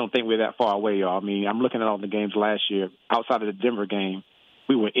I really don't think we're that far away, y'all. I mean, I'm looking at all the games last year. Outside of the Denver game,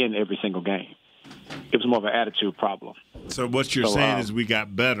 we were in every single game. It was more of an attitude problem. So what you're saying is we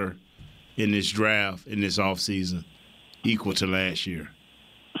got better in this draft, in this offseason, equal to last year?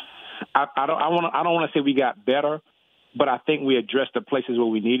 I don't want to say we got better, but I think we addressed the places where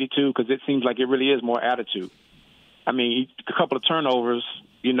we needed to, because it seems like it really is more attitude. I mean, a couple of turnovers,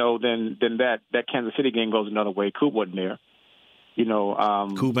 then that Kansas City game goes another way. Coop wasn't there.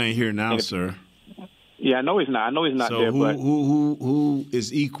 Coop ain't here now, sir. Yeah, I know he's not. So there. But who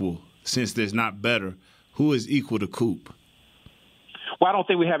is equal, since there's not better? Who is equal to Coop? Well, I don't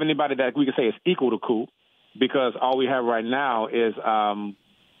think we have anybody that we can say is equal to Coop, because all we have right now is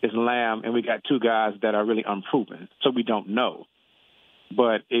Lamb, and we got two guys that are really unproven, so we don't know.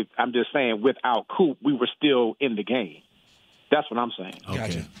 But I'm just saying, without Coop, we were still in the game. That's what I'm saying. Okay,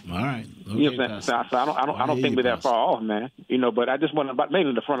 gotcha. All right. Okay, you know, so I don't think we're that far off, man. But I just want about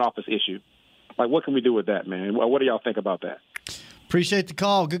mainly the front office issue. Like, what can we do with that, man? What do y'all think about that? Appreciate the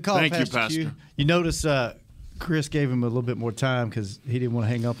call. Good call, Thank Pastor you, Pastor. Q. You notice Chris gave him a little bit more time because he didn't want to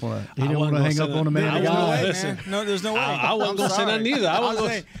hang up on a. He didn't want to hang up on a man. No, there's no way. I wasn't going to say nothing either. I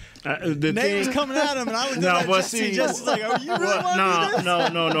wasn't. Nate was coming at him, and I was just like, "Are you really want to do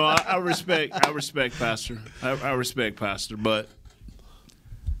this?" No. I respect Pastor. I respect Pastor, but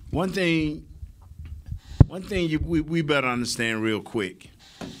one thing we better understand real quick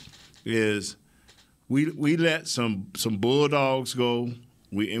is we let some bulldogs go.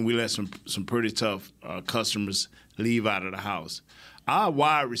 We let some pretty tough customers leave out of the house. Our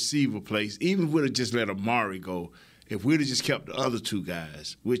wide receiver place, even if we'd have just let Amari go, if we'd have just kept the other two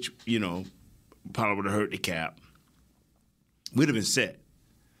guys, which, probably would have hurt the cap, we'd have been set.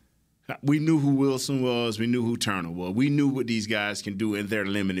 We knew who Wilson was. We knew who Turner was. We knew what these guys can do in their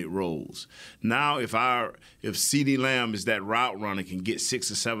limited roles. Now, if CeeDee Lamb is that route runner, can get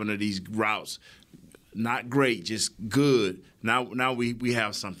 6 or 7 of these routes, not great, just good. Now we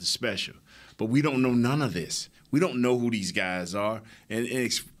have something special. But we don't know none of this. We don't know who these guys are.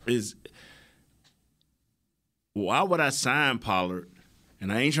 And why would I sign Pollard?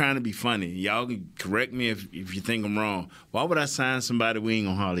 And I ain't trying to be funny. Y'all can correct me if you think I'm wrong. Why would I sign somebody we ain't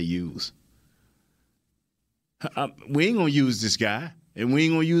going to hardly use? We ain't going to use this guy, and we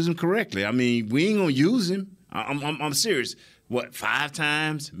ain't going to use him correctly. I mean, we ain't going to use him. I'm serious. What, 5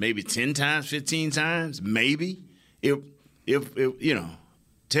 times, maybe 10 times, 15 times, maybe? If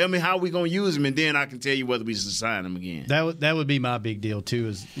tell me how we going to use him, and then I can tell you whether we should sign him again. That would be my big deal too.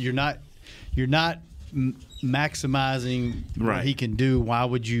 Is you're not maximizing what he can do. Why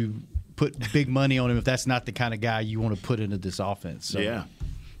would you put big money on him if that's not the kind of guy you want to put into this offense? So. Yeah,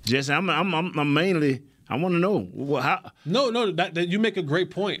 Jesse, I'm mainly. I want to know how. No, that you make a great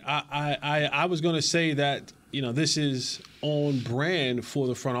point. I was going to say that this is on brand for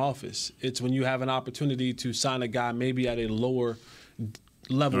the front office. It's when you have an opportunity to sign a guy maybe at a lower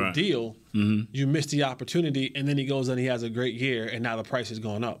level deal, you miss the opportunity, and then he goes and he has a great year, and now the price is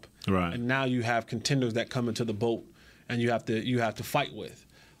going up. Right. And now you have contenders that come into the boat, and you have to fight with.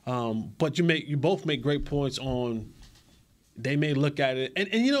 But you both make great points on. They may look at it, and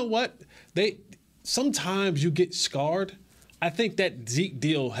you know what? Sometimes you get scarred. I think that Zeke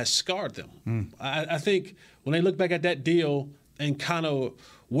deal has scarred them. I think when they look back at that deal and kind of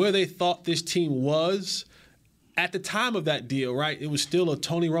where they thought this team was at the time of that deal, right? It was still a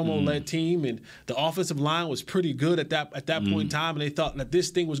Tony Romo-led team, and the offensive line was pretty good at that point in time, and they thought that this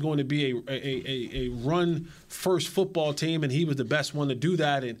thing was going to be a run-first football team, and he was the best one to do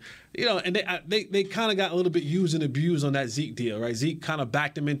that. And they kind of got a little bit used and abused on that Zeke deal, right? Zeke kind of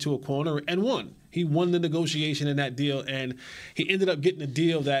backed him into a corner and won. He won the negotiation in that deal, and he ended up getting a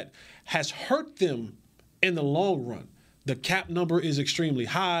deal that has hurt them in the long run. The cap number is extremely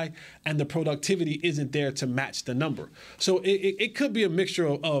high, and the productivity isn't there to match the number. So it could be a mixture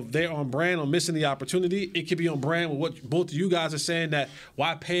of they're on brand on missing the opportunity. It could be on brand with what both of you guys are saying, that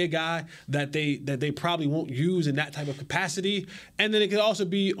why pay a guy that they probably won't use in that type of capacity. And then it could also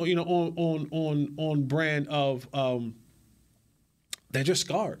be on brand of they're just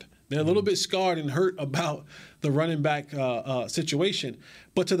scarred. They're a little bit scarred and hurt about the running back situation.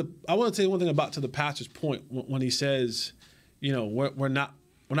 But I want to say one thing to the pastor's point when he says, we're not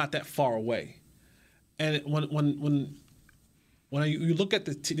that far away. And when you look at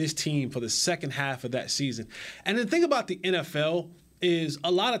this team for the second half of that season, and the thing about the NFL is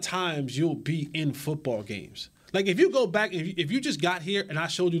a lot of times you'll be in football games. Like if you go back, if you just got here and I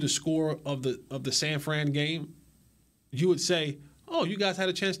showed you the score of the San Fran game, you would say, oh, you guys had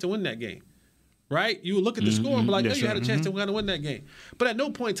a chance to win that game, right? You would look at the score and be like, you had a chance to win that game. But at no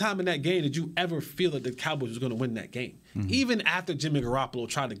point in time in that game did you ever feel that the Cowboys was going to win that game, even after Jimmy Garoppolo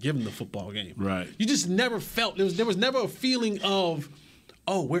tried to give them the football game. Right. You just never felt, there was never a feeling of,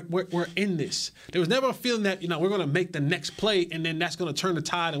 oh, we're in this. There was never a feeling that, we're going to make the next play and then that's going to turn the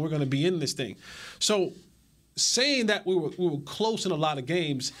tide and we're going to be in this thing. So saying that we were close in a lot of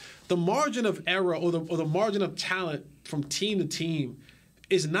games, the margin of error or the margin of talent from team to team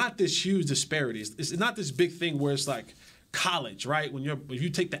is not this huge disparity. It's not this big thing where it's like college, right? When you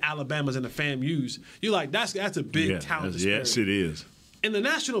take the Alabamas and the FAMUs, you're like, that's a big talent disparity. Yes, it is. In the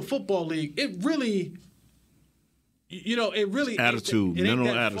National Football League, it really attitude, mental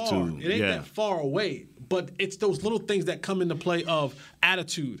attitude. It ain't that far away, but it's those little things that come into play of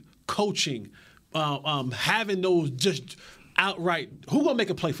attitude, coaching, having those just outright. Who gonna make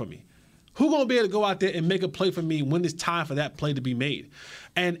a play for me? Who gonna be able to go out there and make a play for me when it's time for that play to be made?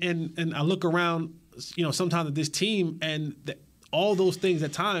 And I look around, sometimes at this team, and all those things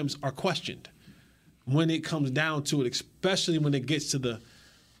at times are questioned when it comes down to it, especially when it gets to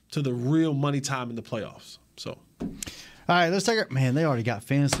the real money time in the playoffs. So. All right, let's take it. Man, they already got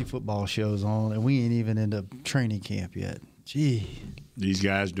fantasy football shows on, and we ain't even into training camp yet. Gee. These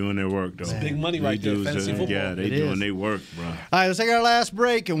guys doing their work, though. It's big money right there, fantasy football. Yeah, they doing their work, bro. All right, let's take our last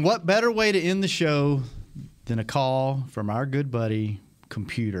break, and what better way to end the show than a call from our good buddy,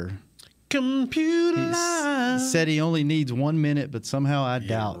 Computer. He said he only needs 1 minute, but somehow I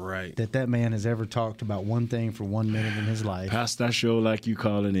doubt that man has ever talked about one thing for 1 minute in his life. Pastor, that show like you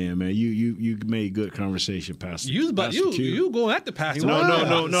calling in, man. You made good conversation, Pastor. You going at the Pastor? No.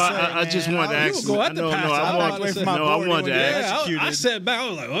 I just wanted to ask. You go at the Pastor. I wanted to ask. I sat back. I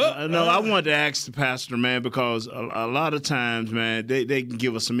was like, what? I wanted to ask the Pastor, man, because a lot of times, man, they can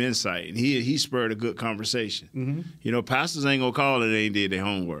give us some insight, and he spurred a good conversation. Mm-hmm. Pastors ain't gonna call it. They ain't did their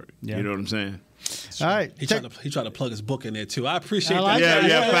homework. Yeah. You know what I'm saying? All right. He tried to plug his book in there, too. I appreciate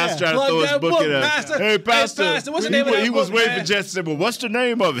that. Pastor tried to throw his book in there. Hey, Pastor, what's the name of that book, he was waiting for Jesse to say, well, what's the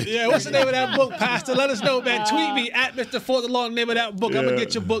name of it? Yeah, what's the name of that book, Pastor? Let us know, man. Tweet me at Mr. Ford the name of that book. I'm going to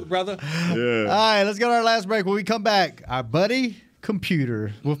get your book, brother. Yeah. All right, let's go to our last break. When we come back, our buddy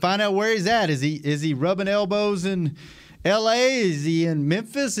Computer. We'll find out where he's at. Is he rubbing elbows in L.A.? Is he in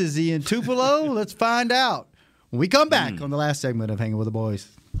Memphis? Is he in Tupelo? Let's find out when we come back on the last segment of Hanging with the Boys.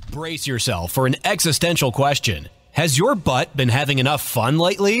 Brace yourself for an existential question. Has your butt been having enough fun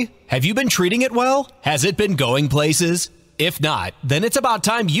lately? Have you been treating it well? Has it been going places? If not, then it's about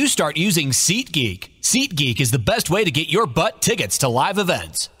time you start using SeatGeek. SeatGeek is the best way to get your butt tickets to live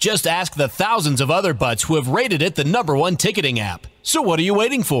events. Just ask the thousands of other butts who have rated it the #1 ticketing app. So what are you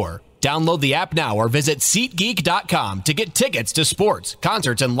waiting for? Download the app now or visit SeatGeek.com to get tickets to sports,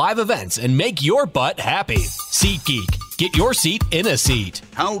 concerts, and live events and make your butt happy. SeatGeek. Get your seat in a seat.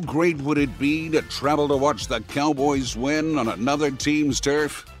 How great would it be to travel to watch the Cowboys win on another team's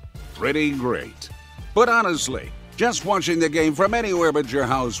turf? Pretty great. But honestly, just watching the game from anywhere but your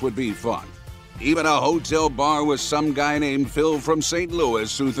house would be fun. Even a hotel bar with some guy named Phil from St.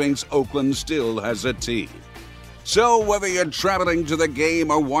 Louis who thinks Oakland still has a team. So whether you're traveling to the game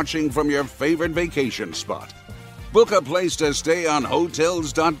or watching from your favorite vacation spot, book a place to stay on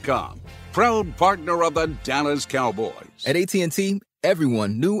Hotels.com. Proud partner of the Dallas Cowboys. At AT&T,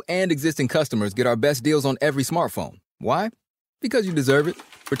 everyone, new and existing customers, get our best deals on every smartphone. Why? Because you deserve it.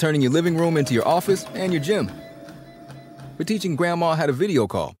 For turning your living room into your office and your gym. For teaching grandma how to video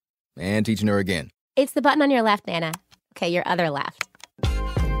call and teaching her again. It's the button on your left, Nana. Okay, your other left.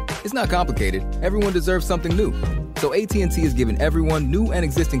 It's not complicated. Everyone deserves something new. So AT&T is giving everyone, new and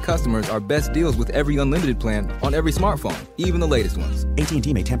existing customers, our best deals with every unlimited plan on every smartphone, even the latest ones.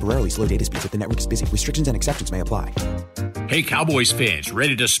 AT&T may temporarily slow data speeds if the network is busy. Restrictions and exceptions may apply. Hey, Cowboys fans,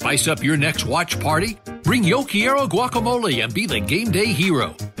 ready to spice up your next watch party? Bring Yo Quiero guacamole and be the game day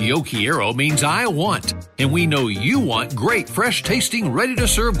hero. Yo Quiero means I want, and we know you want great, fresh-tasting,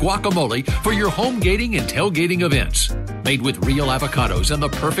 ready-to-serve guacamole for your home gating and tailgating events. Made with real avocados and the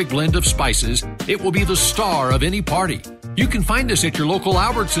perfect blend of spices, it will be the star of any party. You can find us at your local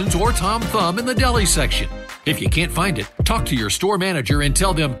Albertsons or Tom Thumb in the deli section. If you can't find it, talk to your store manager and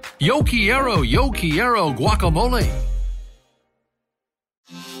tell them, Yo Quiero guacamole.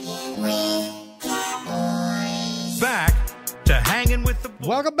 Back to Hanging with the Boys.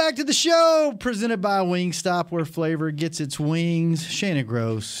 Welcome back to the show, presented by Wingstop, where flavor gets its wings. Shannon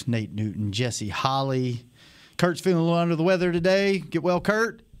Gross, Nate Newton, Jesse Holly. Kurt's feeling a little under the weather today. Get well,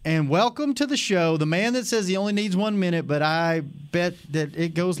 Kurt. And welcome to the show, the man that says he only needs 1 minute, but I bet that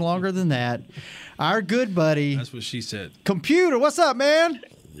it goes longer than that. Our good buddy. That's what she said. Computer, what's up, man?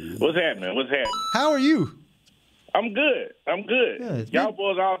 What's happening? How are you? I'm good. Y'all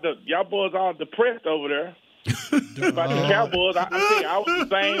boys all depressed over there. About the Cowboys, I tell you, I was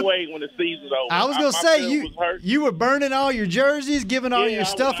the same way when the season's over. I was gonna say you were burning all your jerseys, giving all your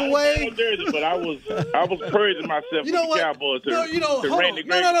stuff away. But I was praising myself. You know what? Cowboys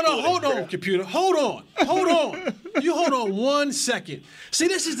No, hold on, computer. Hold on. You hold on 1 second. See,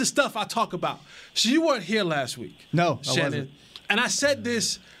 this is the stuff I talk about. So you weren't here last week. No, I Shannon. wasn't. And I said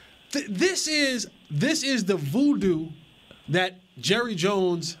this. This is the voodoo that Jerry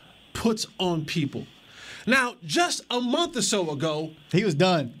Jones puts on people. Now, just a month or so ago, he was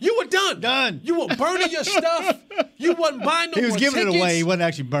done. You were done. You were burning your stuff. You wasn't buying no more tickets. He was giving it away. He wasn't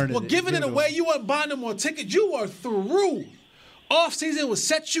actually burning it. Well, giving it away. You wasn't buying no more tickets. You were through. Off season would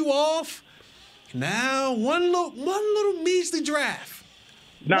set you off. Now, one little measly draft.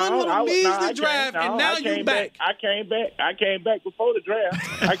 Draft, and now you back. I came back before the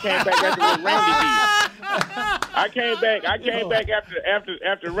draft. I came back after what Randy did. I came back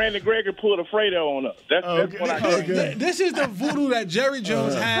after Randy Gregory pulled a Fredo on us. That's when I came back. This is the voodoo that Jerry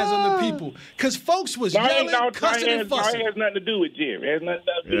Jones has on the people. Because folks was yelling, cussing, and fussing. It has nothing to do with Jerry. It has nothing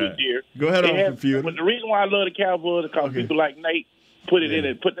to do with Jerry. Go ahead on, computer. But the reason why I love the Cowboys is because people like Nate put it in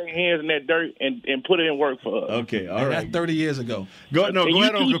it, put their hands in that dirt, and put it in work for us. Okay, all right. That's 30 years ago. Go ahead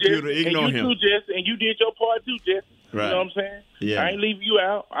on, computer. Ignore him. And you did your part too, Jesse. Right. You know what I'm saying? Yeah. I ain't leaving you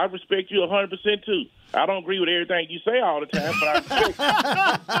out. I respect you 100% too. I don't agree with everything you say all the time, but I respect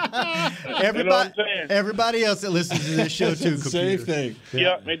you. You know what I'm saying? Everybody else that listens to this show too. Same thing.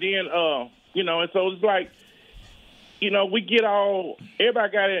 Yeah, and then and so it's like, we get all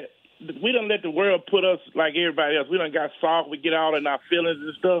everybody got it. We don't let the world put us like everybody else. We done got soft. We get all in our feelings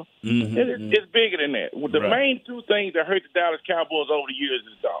and stuff. Mm-hmm. It's bigger than that. The main two things that hurt the Dallas Cowboys over the years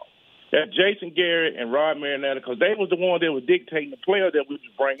is that Jason Garrett and Rod Marinetta, because they was the ones that were dictating the players that we was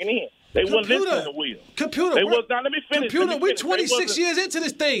bringing in. They wasn't listening to Will. Computer, let me finish. We're 26 years into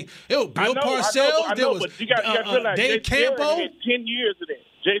this thing. It was Bill Parcells. There was you got to realize, Dave Campo. Had 10 years of that.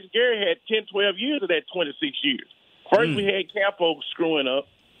 Jason Garrett had 10, 12 years of that 26 years. First, we had Campo screwing up.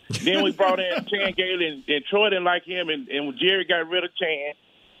 Then we brought in Chan Gailey, and Troy didn't like him, and Jerry got rid of Chan.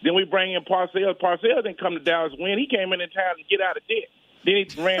 Then we bring in Parcells. Parcells didn't come to Dallas win. He came in time to get out of debt. Then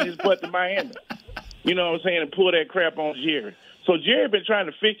he ran his butt to Miami. You know what I'm saying? And pulled that crap on Jerry. So Jerry been trying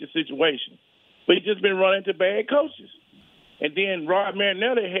to fix the situation, but he just been running into bad coaches. And then Rod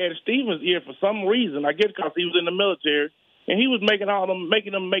Marinetta had Stevens' ear for some reason. I guess because he was in the military, and he was making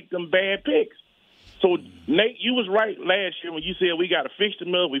them make them bad picks. So, Nate, you was right last year when you said we got to fix the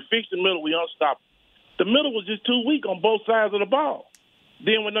middle. We fixed the middle. We unstoppable. The middle was just too weak on both sides of the ball.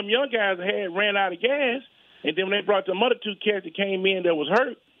 Then when them young guys ran out of gas, and then when they brought them other two cats that came in that was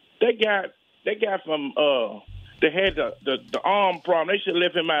hurt, that guy from that had the arm problem, they should have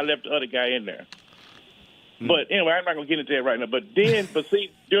left him out and left the other guy in there. But anyway, I'm not going to get into that right now. But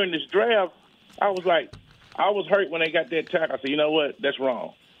see, during this draft, I was hurt when they got that tackle. I said, you know what? That's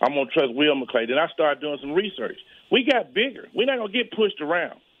wrong. I'm going to trust Will McClay. Then I started doing some research. We got bigger. We're not going to get pushed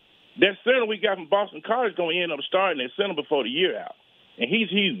around. That center we got from Boston College is going to end up starting at center before the year out. And he's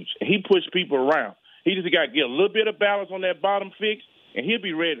huge. And he pushed people around. He just got to get a little bit of balance on that bottom fix, and he'll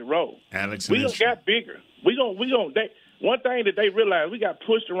be ready to roll. We just got bigger. One thing that they realized, we got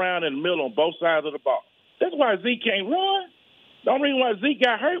pushed around in the middle on both sides of the ball. That's why Zeke can't run. The only reason why Zeke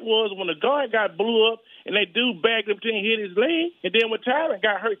got hurt was when the guard got blew up and they dude backed him till he hit his leg. And then when Tyron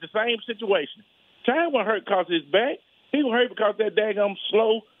got hurt, the same situation. Tyron wasn't hurt because of his back. He was hurt because that daggum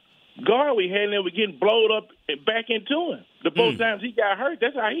slow guard we had and they were getting blowed up and back into him. The both times he got hurt,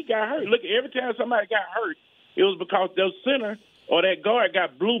 that's how he got hurt. Look, every time somebody got hurt, it was because their center or that guard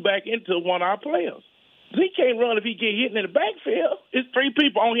got blew back into one of our players. Zeke can't run if he get hit in the backfield. It's three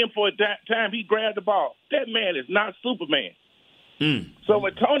people on him for a time he grabbed the ball. That man is not Superman. So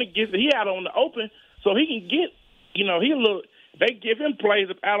when Tony gets it, he out on the open, so he can get, they give him plays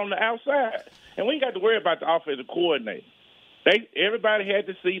out on the outside. And we ain't got to worry about the offensive coordinator. Everybody had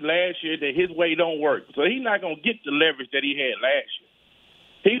to see last year that his way don't work. So he's not going to get the leverage that he had last year.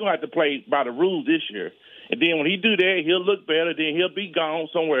 He's going to have to play by the rules this year. And then when he do that, he'll look better. Then he'll be gone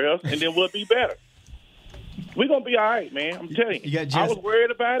somewhere else, and then we'll be better. We're going to be all right, man. I'm telling you. I was worried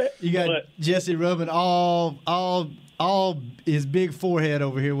about it. You got Jesse rubbing all his big forehead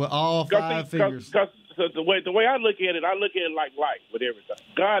over here with all five fingers. Because the way I look at it like life with everything.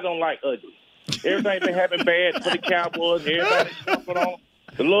 God don't like ugly. Everything been happening bad for the Cowboys. Everybody's jumping on.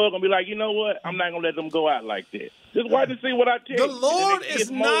 The Lord going to be like, you know what? I'm not going to let them go out like that. Just watch and see what I tell you. The Lord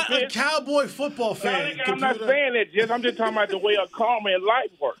is not a Cowboy football fan. I'm not saying that, Jess. I'm just talking about the way a karma in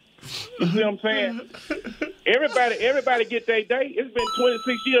life works. You see what I'm saying? Everybody get their day. It's been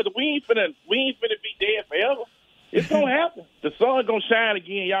 26 years. We ain't finna be dead forever. It's gonna happen. The sun gonna shine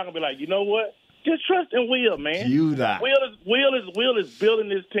again. Y'all gonna be like, you know what? Just trust in Will, man. Will is building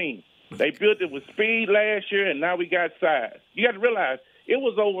this team. They built it with speed last year, and now we got size. You got to realize it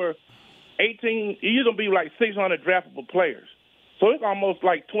was over 18. It used to be like 600 draftable players. So it's almost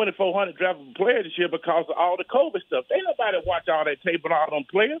like 2,400 draftable players this year because of all the COVID stuff. Ain't nobody watch all that tape and all them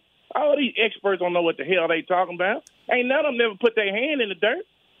players. All these experts don't know what the hell they talking about. Ain't none of them never put their hand in the dirt.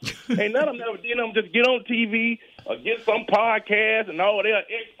 Ain't none of them never did them just get on TV or get some podcast and all they're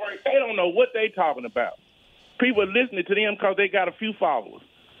experts. They don't know what they talking about. People are listening to them because they got a few followers.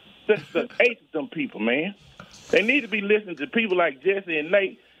 That's the eighth of them people, man. They need to be listening to people like Jesse and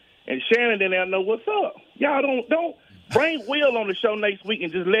Nate and Shannon, and they'll know what's up. Y'all don't bring Will on the show next week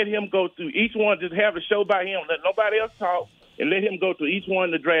and just let him go through each one. Just have a show by him. Let nobody else talk, and let him go through each one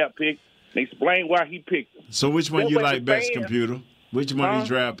of the draft picks and explain why he picked them. So which one you like best, Computer? Which one of these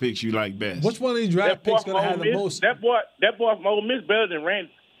draft picks you like best? Which one of these draft picks going to have the most? That boy from Ole Miss better than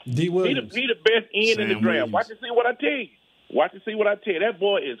Randy. D. Williams. He the best end in the draft. Williams. Watch and see what I tell you. Watch and see what I tell you. That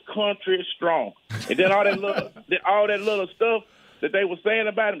boy is country strong. And then all that little stuff that they were saying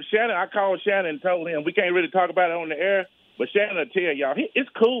about him. Shannon, I called Shannon and told him we can't really talk about it on the air, but Shannon will tell y'all it's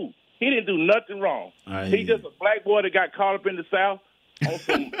cool. He didn't do nothing wrong. He's just a black boy that got caught up in the South on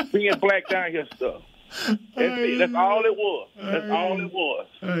some being black down here stuff. That's all it was. That's all it was.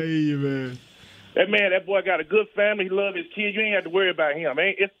 I hear you, man. That boy got a good family. He loves his kids. You ain't have to worry about him.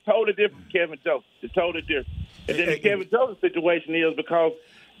 It's totally different from Kevin Joseph. It's totally different. And then the Kevin Joseph situation is because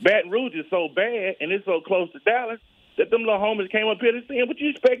Baton Rouge is so bad and it's so close to Dallas that them little homies came up here to see him. What you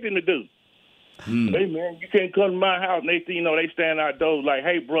expect him to do? Hey, man, you can't come to my house. And they see, they stand outdoors like,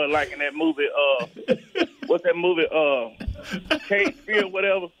 hey, bro, like in that movie, what's that movie, Cage Field,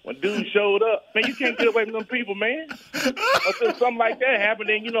 whatever, when dude showed up. Man, you can't get away from them people, man. Until something like that happened,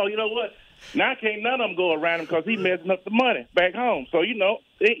 then, you know what? Now can't none of them go around him because he messing up the money back home. So,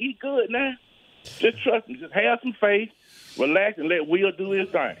 he good now. Just trust him. Just have some faith, relax, and let Will do his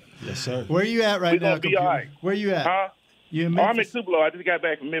thing. Yes, sir. Where you at right now? Be all right. Where you at? Huh? You in Memphis? I'm in Tupelo. I just got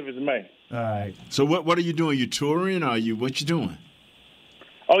back from Memphis in May. All right. So what are you doing? You touring? Or what you doing?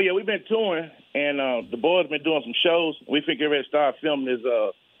 Oh, yeah, we've been touring, and the boys been doing some shows. We think we're ready to start filming this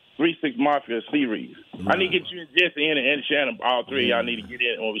 3-6 Mafia series. Right. I need to get you and Jesse in and Shannon, all three of y'all need to get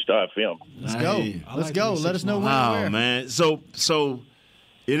in when we start filming. Let's go. Let's go. Let us know when and where. Oh, man. So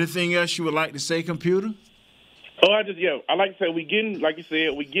anything else you would like to say, Computer? Oh, I like to say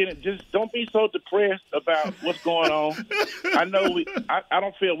just don't be so depressed about what's going on. I know I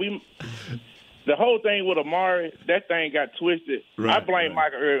don't feel the whole thing with Amari, that thing got twisted. Right, I blame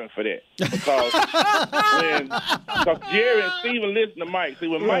Michael Irvin for that. Because Jerry and Steven listen to Mike. See,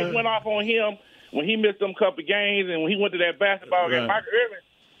 when Mike went off on him, when he missed them couple games and when he went to that basketball game,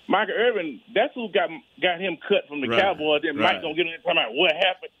 Michael Irvin, that's who got him cut from the Cowboys. Then Mike gonna get in there talking about what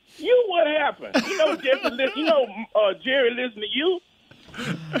happened. What happened? Jerry listened to you.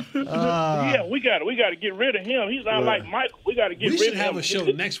 Yeah, we got to get rid of him. He's not like Michael. We got to get rid of him. We should have a show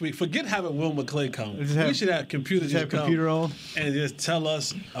next week. Forget having Will McClay come. We should have Computer on and just tell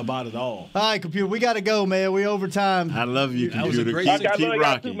us about it all. All right, Computer, we got to go, man. We overtime. I love you, Computer. Keep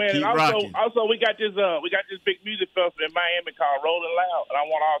rocking. And also, we got this big music festival in Miami called Rolling Loud, and I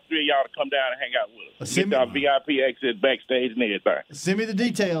want all three of y'all to come down and hang out with us. Get our VIP access backstage and everything. Send me the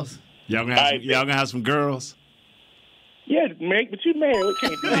details. Y'all gonna have some girls. Yeah, but you married. We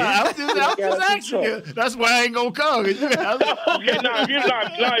can't do that. I'm just asking you. That's why I ain't gonna come. Okay, if you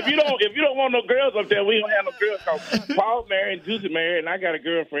don't want no girls up there, we don't have no girls. Cause Paul married and Juicy married, and I got a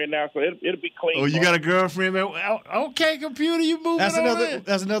girlfriend now, so it'll be clean. Oh, you got a girlfriend, man? Okay, Computer, you moving? That's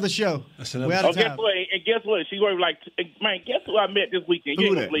another show. We out of time. Guess what? She worked guess who I met this weekend?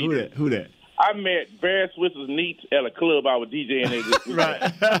 Who that? I met Barry Switzer's Neats at a club I was DJing at this weekend. Right. I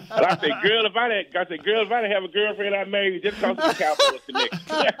said, girl, if I didn't have a girlfriend I married, just cause the Cowboys connection.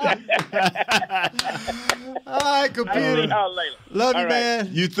 All right, Computer. Love you, man.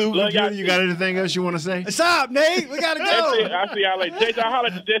 You through, Computer? You got anything else you want to say? Stop, Nate. We gotta go. I'll see y'all later. Jason, I'll holler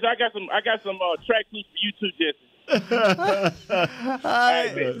at you, Jason. I got some track suits for you too, Jason. All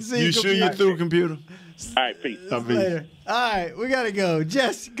right, you sure you through, Computer? All right, peace. Later. All right, we got to go.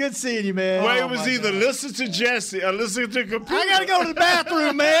 Jess, good seeing you, man. Well, it was either listen to Jesse or listen to Computer. I got to go to the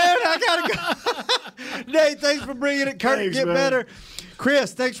bathroom, man. I got to go. Nate, thanks for bringing it. Kurt, get better.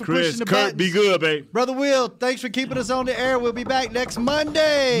 Chris, thanks for pushing the buttons. Kurt, be good, babe. Brother Will, thanks for keeping us on the air. We'll be back next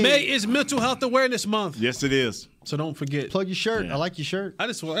Monday. May is Mental Health Awareness Month. Yes, it is. So don't forget. Plug your shirt. Yeah. I like your shirt. I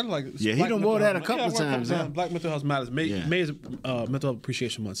like it. Yeah, he done wore that a couple times. Black Mental Health Matters. May is Mental Health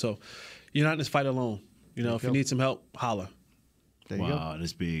Appreciation Month. So you're not in this fight alone. If you need some help, holler. There you go. Wow,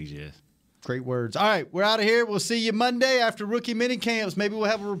 that's big, Jess. Great words. All right, we're out of here. We'll see you Monday after rookie mini camps. Maybe we'll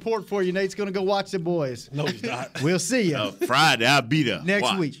have a report for you. Nate's going to go watch the boys. No, he's not. We'll see you. Friday, I'll be there.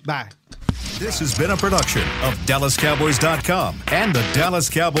 Next week. Bye. This has been a production of DallasCowboys.com and the Dallas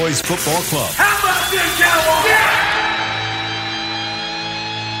Cowboys Football Club. How about this, Cowboys? Yeah!